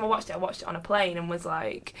first time I watched it on a plane and was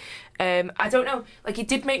like, I don't know, like, it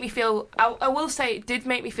did make me feel. I will say it did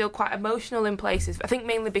make me feel quite emotional in places. I think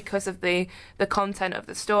mainly because of the content of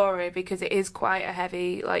the story, because it is quite a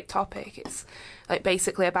heavy, like, topic. It's like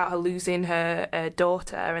basically about her losing her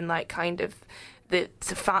daughter and like kind of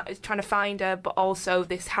trying to find her, but also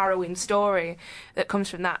this harrowing story that comes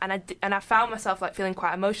from that. And I found myself like feeling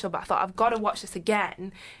quite emotional, but I thought I've got to watch this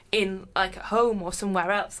again in like at home or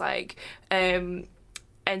somewhere else, like and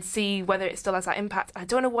see whether it still has that impact. I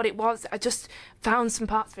don't know what it was. I just found some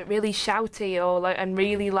parts of it really shouty or like and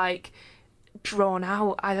really like drawn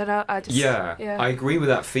out. I don't know. Yeah, I agree with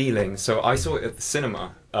that feeling. So I saw it at the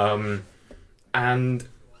cinema, and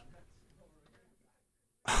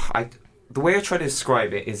the way I try to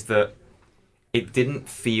describe it is that it didn't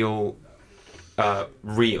feel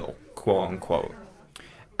real, quote unquote.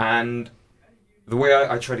 And the way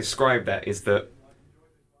I try to describe that is that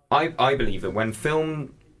I believe that when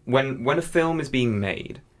a film is being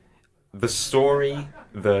made, the story,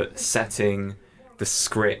 the setting, the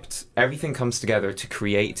script, everything comes together to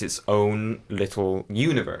create its own little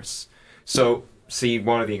universe. So, see,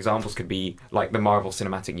 one of the examples could be like the Marvel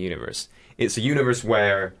Cinematic Universe. It's a universe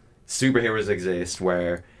where superheroes exist,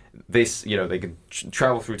 where this, you know, they can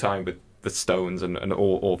travel through time with the stones and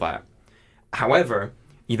all that. However,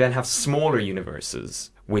 you then have smaller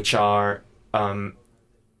universes, which are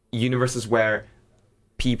universes where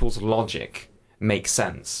people's logic makes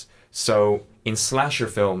sense. So, in slasher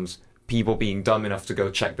films, people being dumb enough to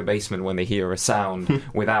go check the basement when they hear a sound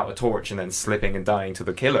without a torch and then slipping and dying to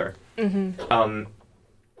the killer.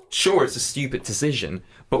 Sure, it's a stupid decision,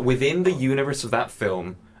 but within the universe of that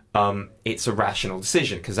film, it's a rational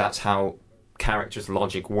decision because that's how characters'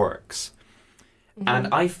 logic works. And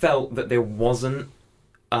I felt that there wasn't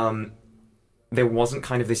kind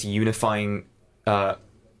of this unifying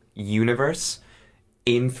universe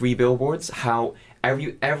in Three Billboards. How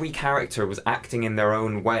every character was acting in their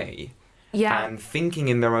own way. Yeah. And thinking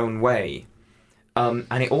in their own way. And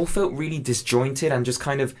it all felt really disjointed and just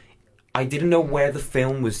kind of... I didn't know where the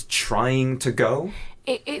film was trying to go.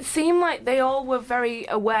 It seemed like they all were very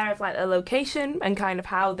aware of like their location and kind of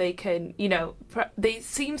how they can, you know, there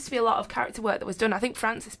seems to be a lot of character work that was done. I think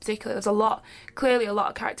Frances particularly, there was clearly a lot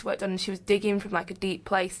of character work done, and she was digging from like a deep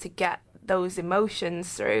place to get those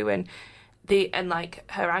emotions through and like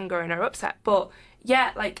her anger and her upset. But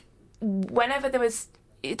yeah, like whenever there was...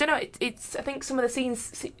 I don't know, it's I think some of the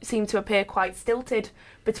scenes seem to appear quite stilted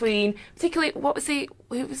between, particularly,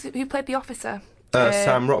 who played the officer?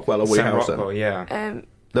 Sam Rockwell or Woody Sam Harrelson. Rockwell, yeah.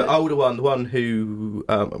 The older one, the one who...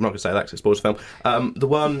 I'm not going to say that because it spoils the film. The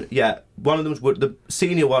one, one of them is... The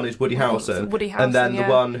senior one is Woody Harrelson. Woody Harrelson, and then yeah.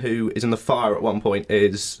 the one who is in the fire at one point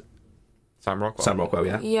is... Sam Rockwell. Sam Rockwell,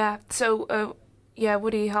 yeah. Yeah, so,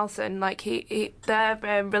 Woody Harrelson, like,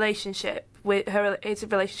 their relationship with her, his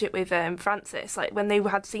relationship with Frances, like, when they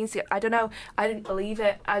had scenes together, I don't know, I didn't believe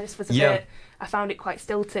it. I just was a bit... I found it quite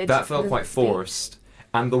stilted. That felt quite forced.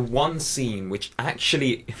 And the one scene which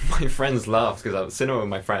actually my friends laughed because I was at the cinema with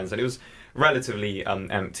my friends and it was relatively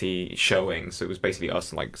empty showing, so it was basically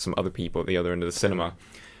us and like some other people at the other end of the cinema,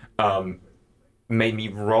 made me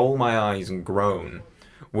roll my eyes and groan,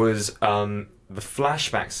 was the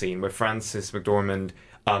flashback scene where Frances McDormand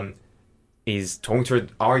is talking to her,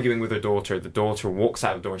 arguing with her daughter. The daughter walks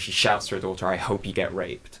out the door and she shouts to her daughter, "I hope you get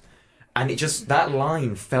raped." And it just, that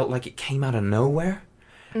line felt like it came out of nowhere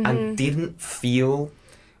and didn't feel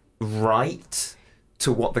right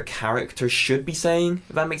to what the character should be saying,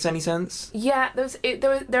 if that makes any sense. Yeah,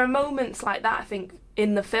 there are moments like that, I think,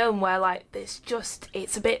 in the film where like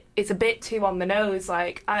it's a bit too on the nose.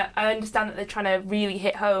 Like I understand that they're trying to really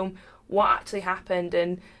hit home what actually happened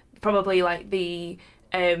and probably like the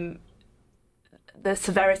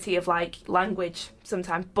severity of like language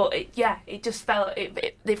sometimes, but it just felt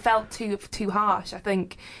it felt too harsh. I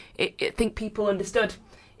think people understood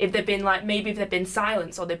if there'd been like, maybe if there'd been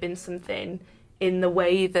silence or there'd been something in the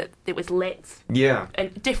way that it was lit. Yeah. A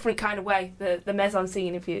different kind of way. The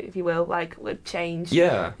mise-en-scene, if you will, like would change.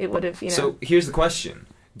 Yeah. It would have, you know. So here's the question.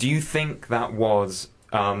 Do you think that was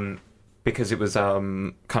because it was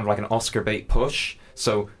kind of like an Oscar bait push?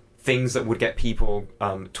 So things that would get people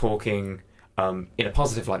talking in a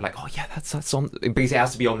positive light, like, oh yeah, that's on, because it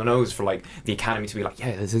has to be on the nose for like the Academy to be like,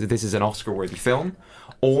 yeah, this is an Oscar-worthy film,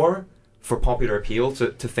 or for popular appeal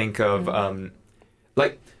to think of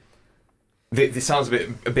like this sounds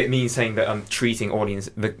a bit mean saying that treating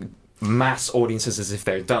the mass audiences as if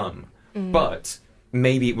they're dumb, but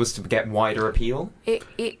maybe it was to get wider appeal.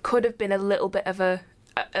 It could have been a little bit of a,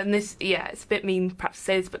 and this, it's a bit mean perhaps to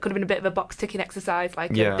say this, but could have been a bit of a box ticking exercise,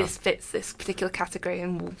 like this fits this particular category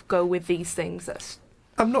and we'll go with these things.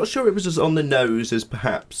 I'm not sure it was as on the nose as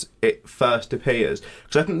perhaps it first appears,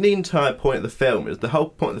 because I think the entire point of the film is, the whole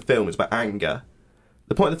point of the film is about anger.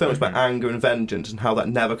 The point of the film is about anger and vengeance and how that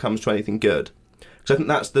never comes to anything good. Because I think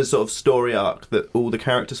that's the sort of story arc that all the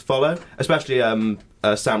characters follow, especially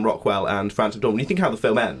Sam Rockwell and Frances McDormand. When you think how the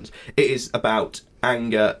film ends, it is about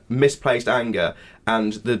anger, misplaced anger,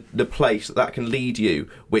 and the place that can lead you,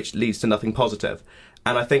 which leads to nothing positive.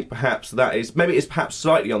 And I think perhaps that is, maybe it's perhaps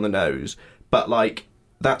slightly on the nose, but like,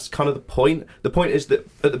 that's kind of the point. The point is that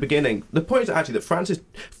at the beginning, the point is actually that Frances,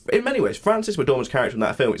 in many ways, Frances McDormand's character in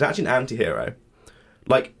that film is actually an anti-hero.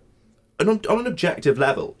 Like, on an objective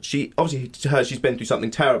level, she obviously, to her, she's been through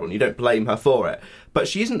something terrible and you don't blame her for it, but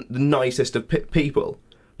she isn't the nicest of people.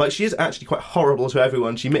 Like, she is actually quite horrible to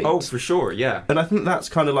everyone she meets. Oh, for sure, yeah. And I think that's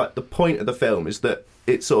kind of like the point of the film, is that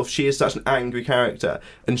it's sort of, she is such an angry character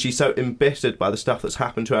and she's so embittered by the stuff that's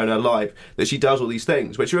happened to her in her life that she does all these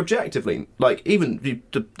things, which are objectively, like, even the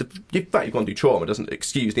fact you've gone through trauma doesn't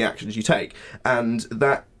excuse the actions you take. And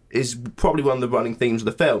that is probably one of the running themes of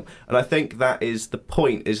the film, and I think that is the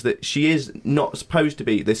point, is that she is not supposed to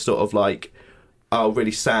be this sort of like, oh,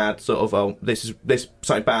 really sad sort of, oh, this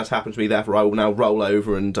something bad's happened to me, therefore I will now roll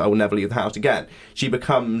over and I will never leave the house again. She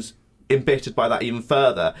becomes embittered by that even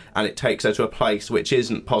further, and it takes her to a place which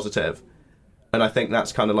isn't positive. And I think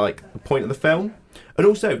that's kind of like the point of the film. And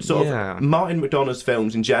also, sort of, Martin McDonagh's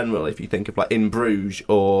films in general, if you think of like In Bruges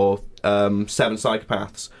or Seven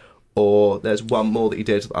Psychopaths, or there's one more that he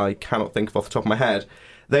did that I cannot think of off the top of my head,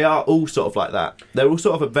 they are all sort of like that. They're all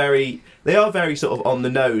sort of they are very sort of on the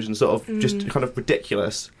nose and sort of just kind of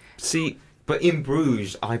ridiculous. See, but In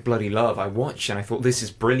Bruges, I bloody love. I watched and I thought, this is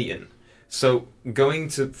brilliant. So going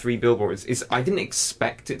to Three Billboards, I didn't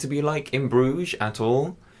expect it to be like In Bruges at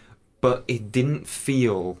all, but it didn't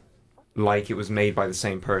feel like it was made by the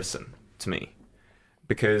same person to me.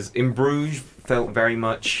 Because In Bruges felt very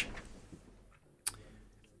much...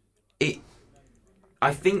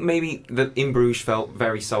 I think maybe that In Bruges felt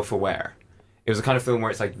very self-aware. It was the kind of film where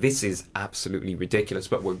it's like, this is absolutely ridiculous,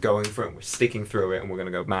 but we're going for it, we're sticking through it, and we're going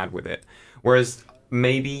to go mad with it. Whereas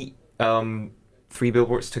maybe Three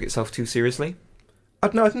Billboards took itself too seriously. I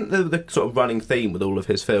don't know, I think the sort of running theme with all of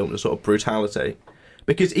his films is sort of brutality.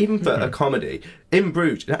 Because even for a comedy, In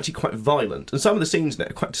Bruges is actually quite violent, and some of the scenes in it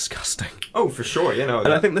are quite disgusting. Oh, for sure, you know.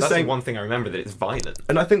 And I think that's the one thing I remember, that it's violent.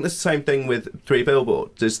 And I think the same thing with Three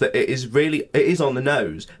Billboards, is that it is on the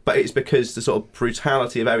nose, but it's because the sort of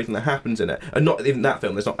brutality of everything that happens in it, and not even that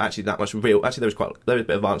film, there's not actually that much real. Actually, there was a bit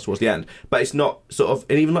of violence towards the end, but it's not sort of,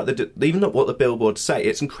 and even not what the billboards say,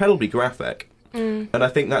 it's incredibly graphic. And I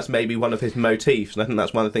think that's maybe one of his motifs, and I think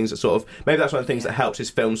that's one of the things that sort of, maybe that's one of the things that helps his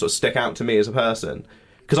films sort of stick out to me as a person.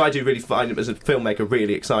 Because I do really find him as a filmmaker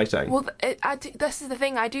really exciting. Well, this is the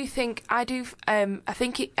thing. I think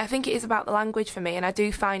it is about the language for me, and I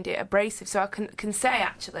do find it abrasive. So I can say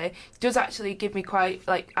actually, it does actually give me quite,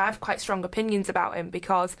 like, I have quite strong opinions about him,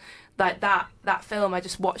 because like that film, I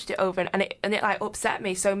just watched it over and it like upset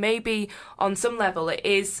me. So maybe on some level it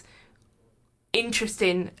is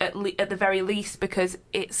interesting at the very least, because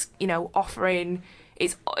it's, you know, offering.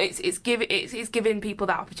 It's giving people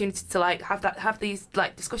that opportunity to like have these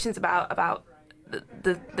like discussions about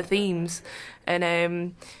the themes,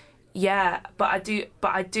 and but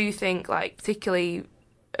I do think, like, particularly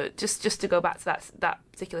just to go back to that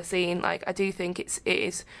particular scene, like, I do think it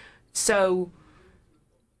is so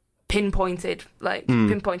pinpointed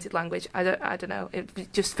language. I don't know,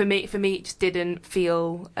 it just for me it just didn't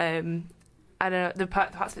feel I don't know, the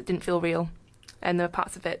parts of it didn't feel real, and there were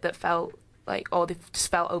parts of it that felt like, oh, they just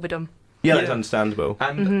felt overdone. Yeah, that's understandable.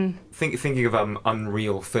 And thinking of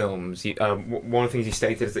unreal films, one of the things you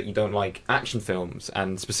stated is that you don't like action films,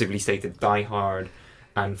 and specifically stated Die Hard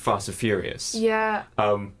and Fast and Furious. Yeah.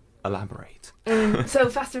 Elaborate. So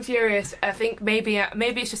Fast and Furious, I think maybe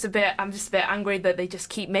it's just I'm just a bit angry that they just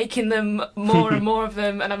keep making them more and more of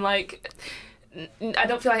them, and I'm like, I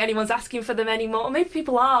don't feel like anyone's asking for them anymore. Or maybe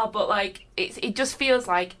people are, but like it just feels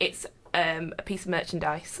like it's a piece of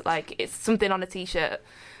merchandise, like it's something on a t-shirt.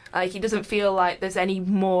 Like, it doesn't feel like there's any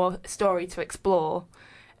more story to explore.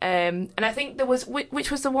 And I think there was,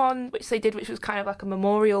 which was the one which they did, which was kind of like a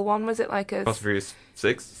memorial one, was it like a... Fast and Furious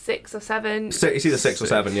 6? 6 or 7? It's either 6 or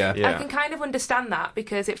 7, yeah. I can kind of understand that,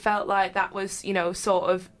 because it felt like that was, you know, sort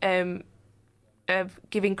of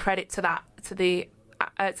giving credit to the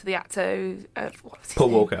actor, what was his Paul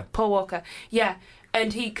name? Walker. Paul Walker, yeah.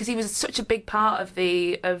 And because he was such a big part of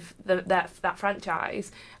that franchise,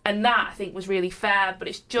 and that I think was really fair. But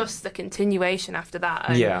it's just the continuation after that,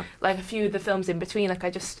 and like a few of the films in between. Like, I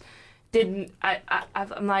just didn't.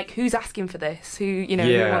 I'm like, who's asking for this? Who Who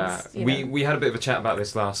wants, we had a bit of a chat about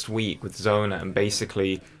this last week with Zona, and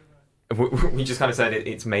basically we just kind of said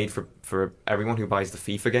it's made for everyone who buys the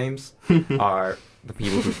FIFA games are the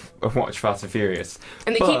people who watch Fast and Furious.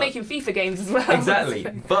 And they keep making FIFA games as well. Exactly.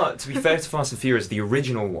 But to be fair to Fast and Furious, the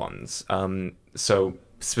original ones, so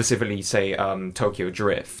specifically, say, Tokyo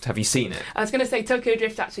Drift, have you seen it? I was going to say Tokyo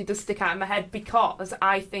Drift actually does stick out in my head, because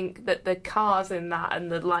I think that the cars in that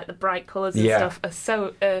and the bright colours and stuff are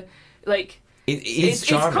so, it's charming. It's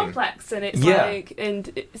complex, and it's like,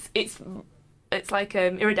 and it's like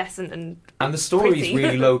iridescent and the story's pretty.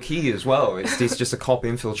 really low key as well. It's just a cop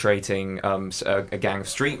infiltrating a gang of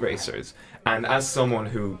street racers. And as someone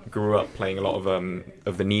who grew up playing a lot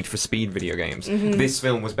of the Need for Speed video games, this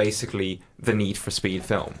film was basically the Need for Speed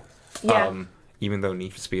film. Yeah. Even though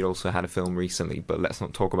Need for Speed also had a film recently, but let's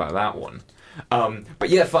not talk about that one. But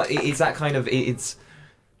yeah, it's that kind of, it's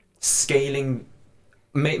scaling.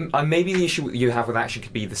 Maybe the issue you have with action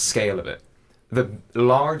could be the scale of it. The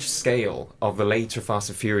large scale of the later Fast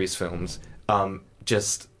and Furious films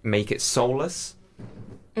just make it soulless.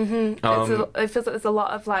 It feels like there's a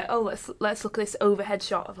lot of like, oh, let's look at this overhead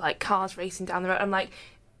shot of like cars racing down the road. I'm like,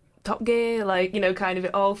 Top Gear, like, you know, kind of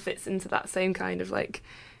it all fits into that same kind of like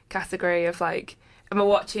category of like, am I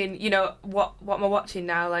watching, you know, what am I watching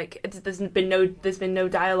now? Like, there's been no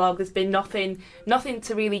dialogue, there's been nothing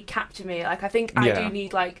to really capture me. Like, I think I do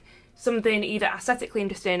need like something either aesthetically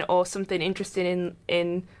interesting or something interesting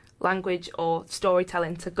in language or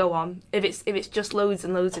storytelling to go on. If it's just loads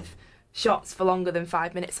and loads of shots for longer than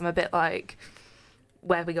 5 minutes, I'm a bit like,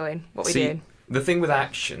 where are we going? What are we doing? The thing with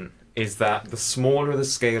action is that the smaller the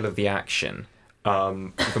scale of the action,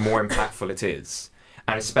 the more impactful it is.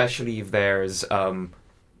 And especially if there's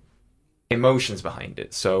emotions behind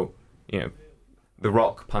it. So, you know, The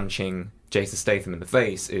Rock punching Jason Statham in the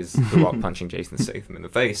face is The Rock punching Jason Statham in the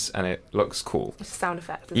face, and it looks cool. It's a sound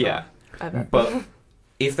effect as well. But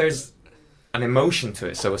if there's an emotion to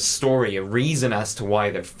it, so a story, a reason as to why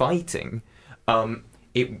they're fighting,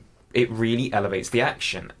 it really elevates the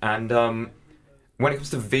action. And when it comes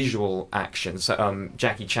to visual action, so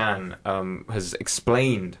Jackie Chan has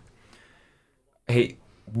explained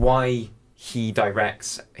why he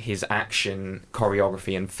directs his action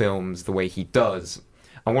choreography and films the way he does.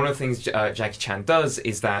 And one of the things Jackie Chan does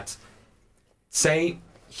is that, say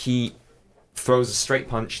he throws a straight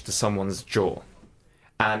punch to someone's jaw,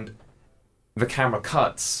 and the camera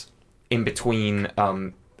cuts in between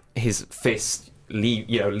his fist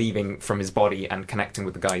leaving from his body and connecting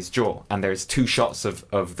with the guy's jaw, and there's 2 shots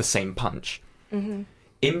of the same punch. Mm-hmm.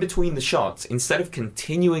 In between the shots, instead of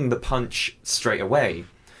continuing the punch straight away,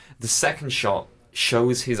 the second shot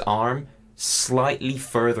shows his arm slightly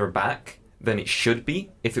further back than it should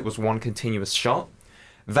be if it was one continuous shot.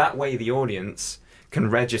 That way the audience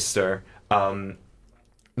can register the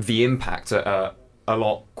impact a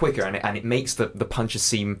lot quicker, and it makes the punches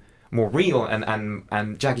seem more real.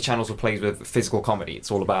 And Jackie Chan also plays with physical comedy.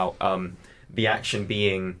 It's all about the action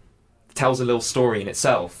tells a little story in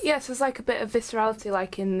itself. Yes, there's like a bit of viscerality,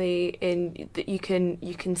 like in that you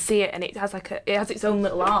can see it, and it has its own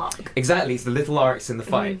little arc. Exactly, it's the little arcs in the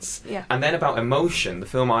fights. Yeah. And then about emotion, the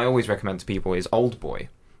film I always recommend to people is Old Boy,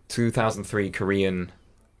 2003 Korean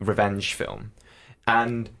revenge film,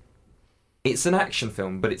 and it's an action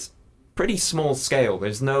film, but it's pretty small scale.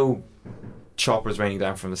 There's no choppers raining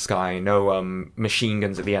down from the sky, no machine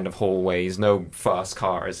guns at the end of hallways, no fast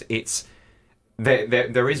cars.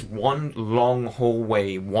 There is one long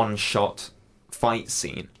hallway, one-shot fight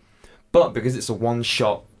scene, but because it's a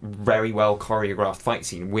one-shot, very well choreographed fight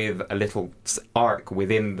scene with a little arc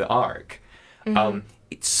within the arc,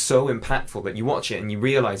 it's so impactful that you watch it and you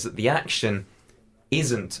realise that the action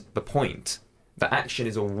isn't the point. The action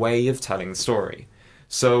is a way of telling the story.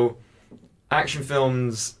 So, action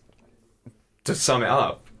films, to sum it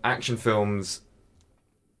up, action films,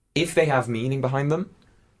 if they have meaning behind them,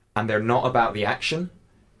 and they're not about the action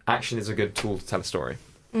is a good tool to tell a story.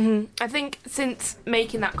 Mm-hmm. I think since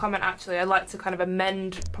making that comment, actually, I'd like to kind of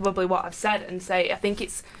amend probably what I've said and say I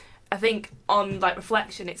think on like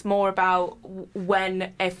reflection, it's more about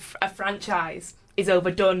when a franchise is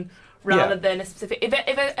overdone rather than a specific. If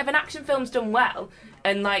an action film's done well,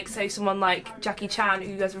 and like say someone like Jackie Chan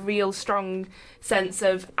who has a real strong sense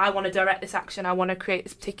of I want to direct this action, I want to create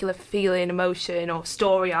this particular feeling, emotion, or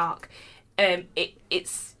story arc.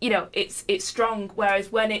 It's strong,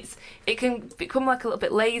 whereas when it can become like a little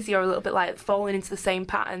bit lazy or a little bit like falling into the same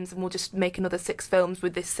patterns, and we'll just make another 6 films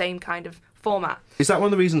with this same kind of format. Is that one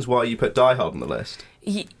of the reasons why you put Die Hard on the list?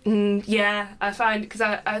 Yeah, I find, because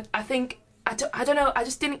I think I don't know, I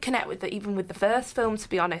just didn't connect with it even with the first film, to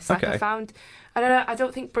be honest. Like, okay. I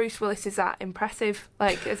don't think Bruce Willis is that impressive,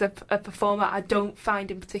 like as a performer. I don't find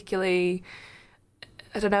him particularly.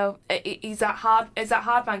 I don't know. He's that hard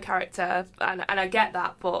man character, and I get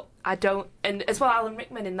that, but I don't. And as well, Alan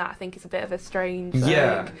Rickman in that, I think, is a bit of a strange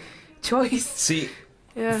choice. See,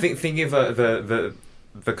 think of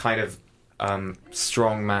the kind of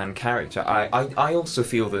strong man character. I also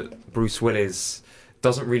feel that Bruce Willis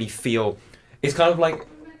doesn't really feel. It's kind of like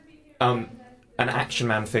an action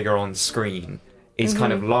man figure on screen is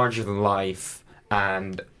kind of larger than life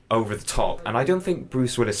and over the top, and I don't think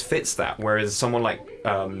Bruce Willis fits that, whereas someone like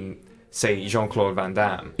say Jean-Claude Van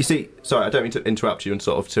Damme. You see, sorry, I don't mean to interrupt you and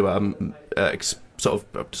sort of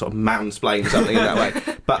mansplain something in that way,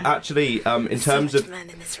 but actually in terms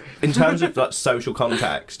of like social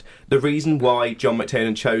context, the reason why John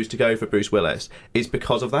McTiernan chose to go for Bruce Willis is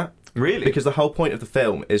because of that. Really? Because the whole point of the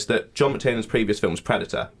film is that John McTiernan's previous film was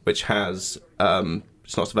Predator, which has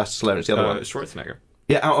it's not Sylvester Stallone, it's the other one. Schwarzenegger.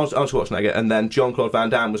 Yeah, Arnold Schwarzenegger, and then Jean-Claude Van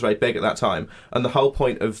Damme was very big at that time. And the whole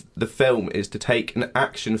point of the film is to take an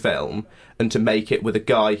action film and to make it with a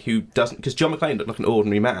guy who doesn't... Because John McClane looked like an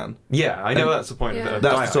ordinary man. Yeah, I know that's the point of Yeah. Die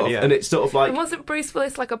That's Hard, sort of, yeah. and it's sort of like... And wasn't Bruce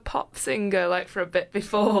Willis like a pop singer like for a bit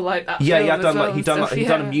before like that? Yeah, film yeah, as well he'd and stuff,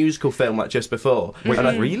 done a musical film like just before. Wait,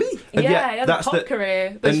 And really? and Yeah, he had that's a pop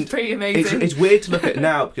career. That's and pretty amazing. It's weird to look at it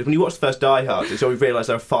now because when you watch the first Die Hard, so we realise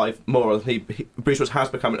there are 5 more. Bruce Willis has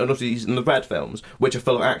become, and obviously he's in the Red films, which are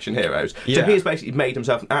full of action heroes. So Yeah. he has basically made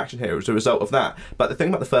himself an action hero as a result of that. But the thing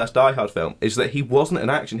about the first Die Hard film is that he wasn't an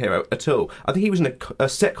action hero at all. I think he was in a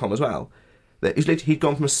sitcom as well. That he'd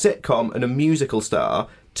gone from a sitcom and a musical star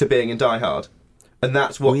to being in Die Hard. And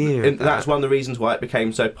that's what. Weird, and that's one of the reasons why it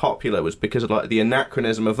became so popular, was because of like the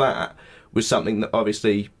anachronism of that was something that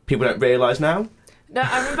obviously people don't realise now. No,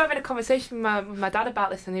 I remember having a conversation with my dad about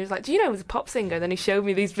this, and he was like, "Do you know he was a pop singer?" And then he showed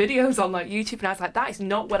me these videos on like YouTube, and I was like, "That is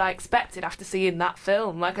not what I expected after seeing that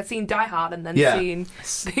film." Like I'd seen Die Hard, and then Yeah. seeing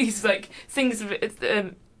these like things,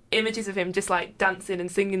 images of him just like dancing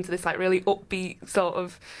and singing to this like really upbeat sort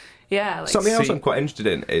of, yeah. Like, Something else See- I'm quite interested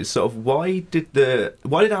in is sort of why did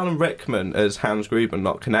Alan Rickman as Hans Gruber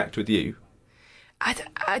not connect with you? I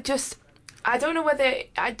don't know whether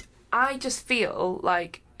I just feel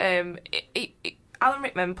like Alan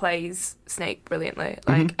Rickman plays Snape brilliantly,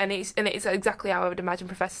 like, and it's exactly how I would imagine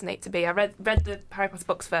Professor Snape to be. I read the Harry Potter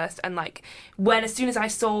books first, and like as soon as I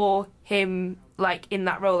saw him like in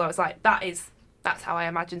that role, I was like, that's how I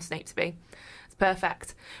imagine Snape to be. It's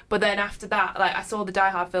perfect. But then after that, like I saw the Die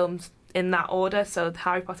Hard films in that order, so the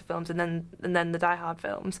Harry Potter films and then the Die Hard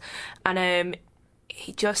films, and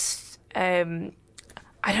he just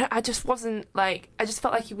I just wasn't like, I just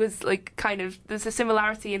felt like he was like kind of, there's a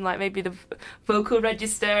similarity in like maybe the vocal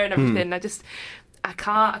register and everything.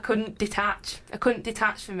 I couldn't detach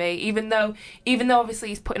for me, even though obviously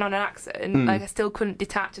he's putting on an accent, like I still couldn't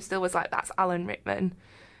detach. I still was like, that's Alan Rickman.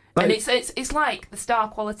 Like- And it's like the star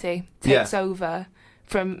quality takes over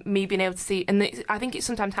from me being able to see, and I think it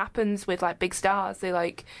sometimes happens with like big stars. They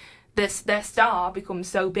like, their star becomes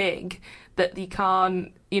so big that they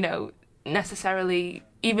can't, necessarily,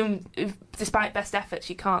 even despite best efforts,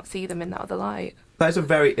 you can't see them in that other light. That's a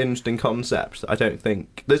very interesting concept. I don't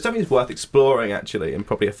think there's something that's worth exploring actually, in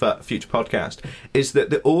probably a future podcast. Is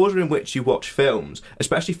that the order in which you watch films,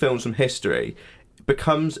 especially films from history,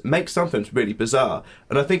 makes some films really bizarre.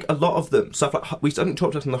 And I think a lot of them, stuff like I think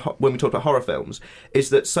talked about when we talked about horror films,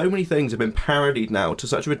 is that so many things have been parodied now to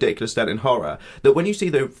such a ridiculous extent in horror that when you see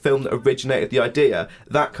the film that originated the idea,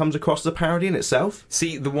 that comes across as a parody in itself.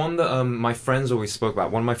 See, the one that my friends always spoke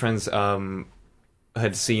about, one of my friends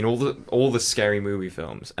had seen all the scary movie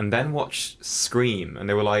films and then watched Scream, and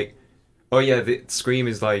they were like, oh yeah, Scream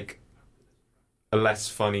is like a less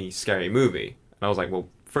funny scary movie. And I was like, well,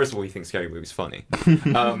 first of all, you think scary movies funny.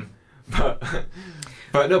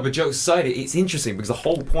 But jokes aside, it's interesting because the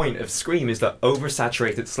whole point of Scream is that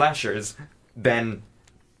oversaturated slashers then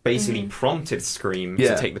basically prompted Scream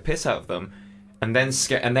to take the piss out of them, and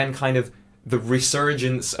then kind of the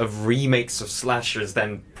resurgence of remakes of slashers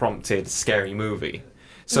then prompted Scary Movie.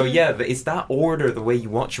 So yeah, it's that order, the way you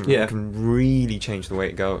watch them, can really change the way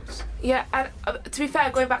it goes. Yeah, and to be fair,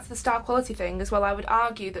 going back to the star quality thing as well, I would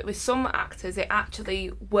argue that with some actors it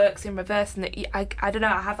actually works in reverse, and that I don't know,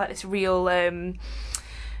 I have like this real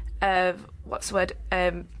what's the word,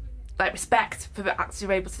 like respect for the actors who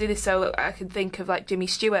are able to do this. So I can think of like Jimmy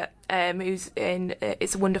Stewart, who's in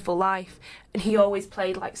It's a Wonderful Life, and he always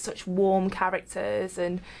played like such warm characters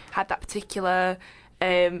and had that particular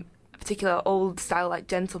old style, like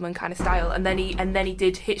gentleman kind of style, and then he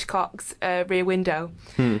did Hitchcock's Rear Window,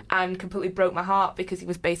 and completely broke my heart because he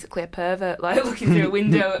was basically a pervert, like looking through a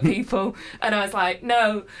window at people, and I was like,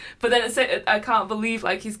 no. But then I can't believe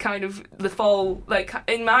like he's kind of the fall, like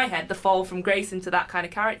in my head, the fall from grace into that kind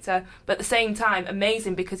of character, but at the same time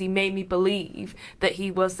amazing because he made me believe that he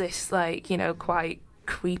was this like quite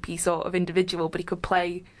creepy sort of individual, but he could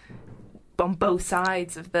play on both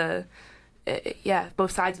sides of the.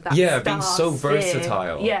 Both sides of that. Yeah, being so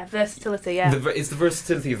versatile. Yeah, versatility. Yeah, it's the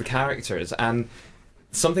versatility of the characters, and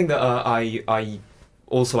something that I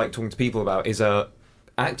also like talking to people about is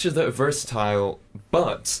actors that are versatile,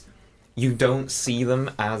 but you don't see them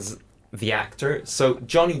as the actor. So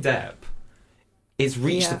Johnny Depp, it's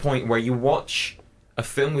reached the point where you watch a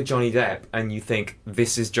film with Johnny Depp and you think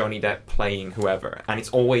this is Johnny Depp playing whoever, and it's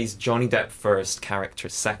always Johnny Depp first, character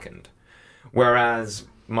second, whereas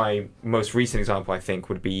my most recent example, I think,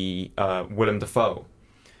 would be Willem Dafoe.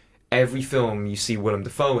 Every film you see Willem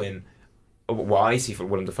Dafoe in, well, I see for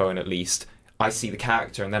Willem Dafoe in at least, I see the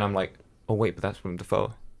character, and then I'm like, oh wait, but that's Willem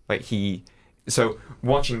Dafoe. Like So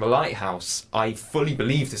watching The Lighthouse, I fully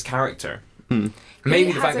believed his character.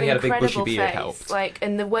 Maybe the fact that he had a big bushy beard helped. Like,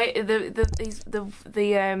 and the way I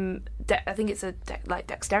think it's like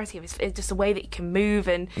dexterity of his, it's just the way that he can move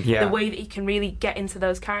and the way that he can really get into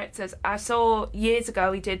those characters. I saw years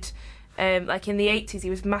ago he did. Like in the 80s, he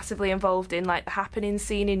was massively involved in like the Happening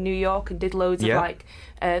scene in New York and did loads of like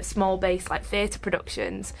small base like theatre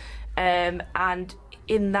productions. And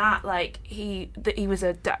in that, like he was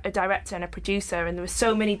a director and a producer, and there were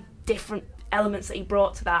so many different elements that he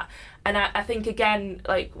brought to that. And I think again,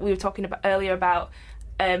 like we were talking about earlier about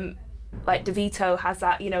like DeVito has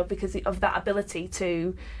that, you know, because of that ability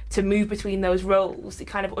to move between those roles. He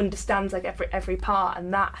kind of understands like every part,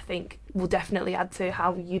 and that I think will definitely add to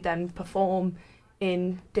how you then perform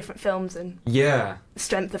in different films and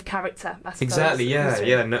strength of character, I suppose. Exactly,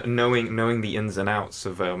 knowing the ins and outs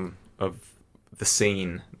of the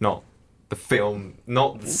scene, not the film,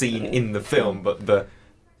 not the scene in the film, but the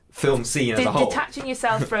film scene as a whole. Detaching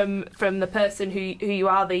yourself from the person who you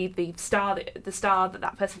are, the star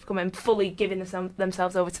that person become, and fully giving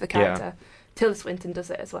themselves over to the character. Tilda Swinton does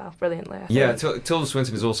it as well brilliantly. Tilda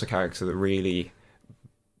Swinton is also a character that really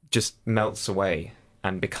just melts away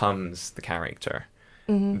and becomes the character.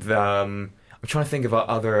 I'm trying to think of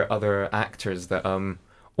other actors that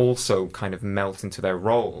also kind of melt into their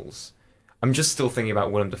roles. I'm just still thinking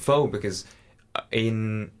about Willem Dafoe, because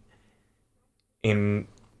in The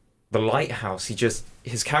Lighthouse,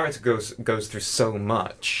 his character goes through so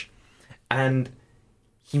much, and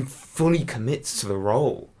he fully commits to the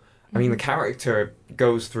role. I mean, the character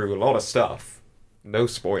goes through a lot of stuff. No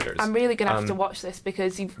spoilers. I'm really going to have to watch this,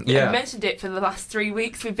 because you've mentioned it for the last 3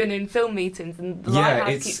 weeks. We've been in film meetings, and The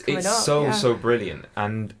Lighthouse keeps coming up. It's so brilliant,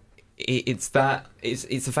 and it's the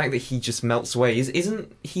fact that he just melts away.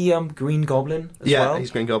 Isn't he Green Goblin as well? Yeah,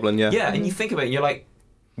 he's Green Goblin. Yeah. Yeah, and you think about it, and you're like,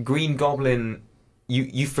 Green Goblin.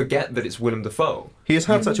 You forget that it's Willem Dafoe. He has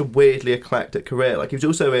had such a weirdly eclectic career. Like,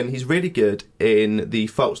 he's really good in the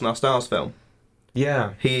Faults in Our Stars film.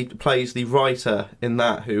 Yeah. He plays the writer in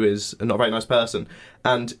that, who is a not very nice person.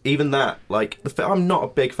 And even that, like, I'm not a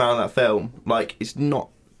big fan of that film. Like, it's not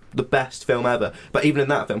the best film ever. But even in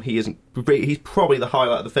that film, he's probably the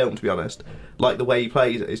highlight of the film, to be honest. Like, the way he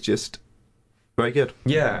plays it is just very good.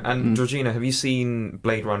 Yeah, and Georgina, have you seen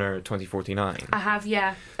Blade Runner 2049? I have,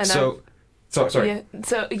 yeah. And sorry. Yeah,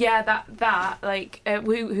 so that like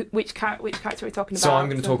which character are we talking about? So I'm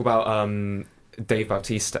going to talk about Dave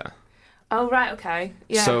Bautista. Oh right, okay.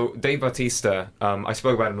 Yeah. So Dave Bautista, I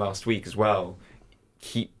spoke about him last week as well.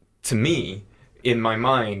 He, to me, in my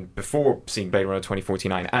mind, before seeing Blade Runner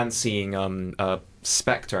 2049 and seeing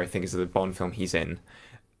Spectre, I think is the Bond film he's in,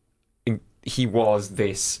 he was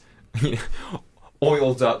this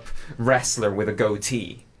oiled up wrestler with a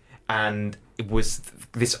goatee, and it was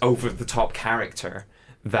this over-the-top character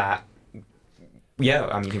that, he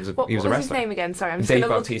was a wrestler. What was his name again? Sorry, I'm just Dave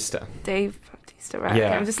Bautista. Dave Bautista, right? Yeah.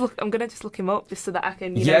 Okay, I'm gonna just look him up just so that I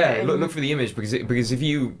can. Look for the image, because if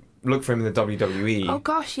you look for him in the WWE. Oh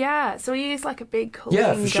gosh, yeah. So he is like a big hulking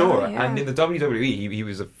guy. Yeah, for sure. Yeah. And in the WWE, he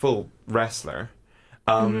was a full wrestler.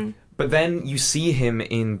 But then you see him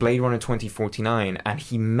in Blade Runner 2049, and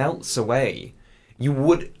he melts away.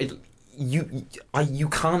 You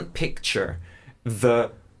can't picture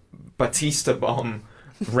the Batista bomb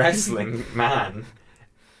wrestling man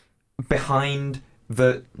behind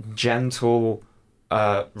the gentle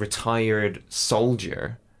retired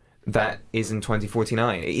soldier that is in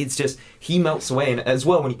 2049. It's just, he melts away, and as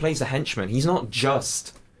well when he plays a henchman, he's not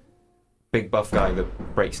just big buff guy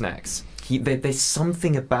that breaks necks. There's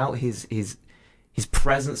something about his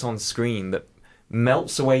presence on screen that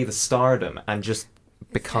melts away the stardom and just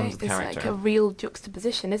becomes the character. It's like a real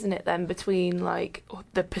juxtaposition, isn't it, then, between like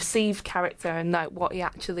the perceived character and like what he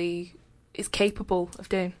actually is capable of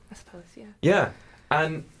doing, I suppose. Yeah,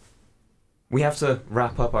 and we have to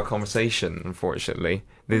wrap up our conversation, unfortunately.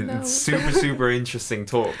 It's super interesting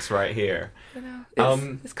talks right here. I know.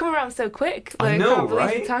 It's come around so quick. Like, I know, I can't believe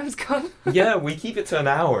right? the time's gone. Yeah, we keep it to an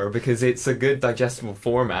hour because it's a good digestible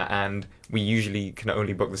format, and we usually can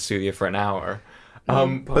only book the studio for an hour.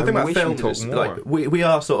 But the thing about films is, like, we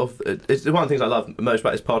are sort of, it's one of the things I love most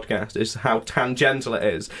about this podcast is how tangential it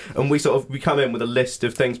is, and we come in with a list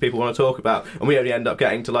of things people want to talk about, and we only end up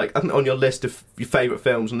getting to, like, I think on your list of your favourite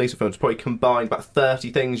films and least films, probably combined about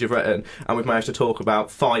 30 things you've written, and we've managed to talk about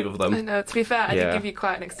 5 of them. I know, to be fair, I did give you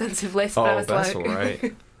quite an extensive list. Oh, but I was that's like...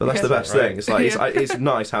 alright. But that's the best thing. It's like it's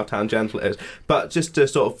nice how tangential it is. But just to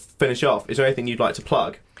sort of finish off, is there anything you'd like to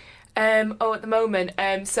plug? At the moment,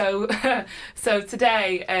 so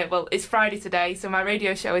today, well, it's Friday today, so my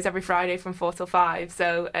radio show is every Friday from 4 till 5,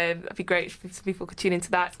 so it'd be great if some people could tune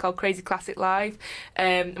into that. It's called Crazy Classic Live,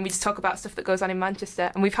 and we just talk about stuff that goes on in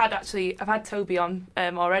Manchester, and I've had Toby on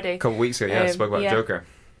already. A couple of weeks ago, spoke about Joker.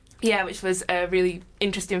 Yeah, which was a really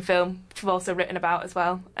interesting film, which I've also written about as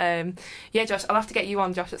well. Josh, I'll have to get you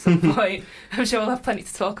on, Josh, at some point. I'm sure we'll have plenty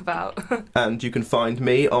to talk about. And you can find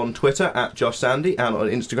me on Twitter at Josh Sandy and on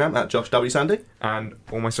Instagram at Josh W. Sandy. And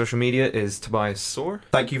all my social media is Tobias Soar.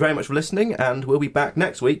 Thank you very much for listening, and we'll be back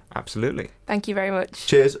next week. Absolutely. Thank you very much.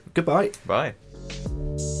 Cheers. Goodbye. Bye.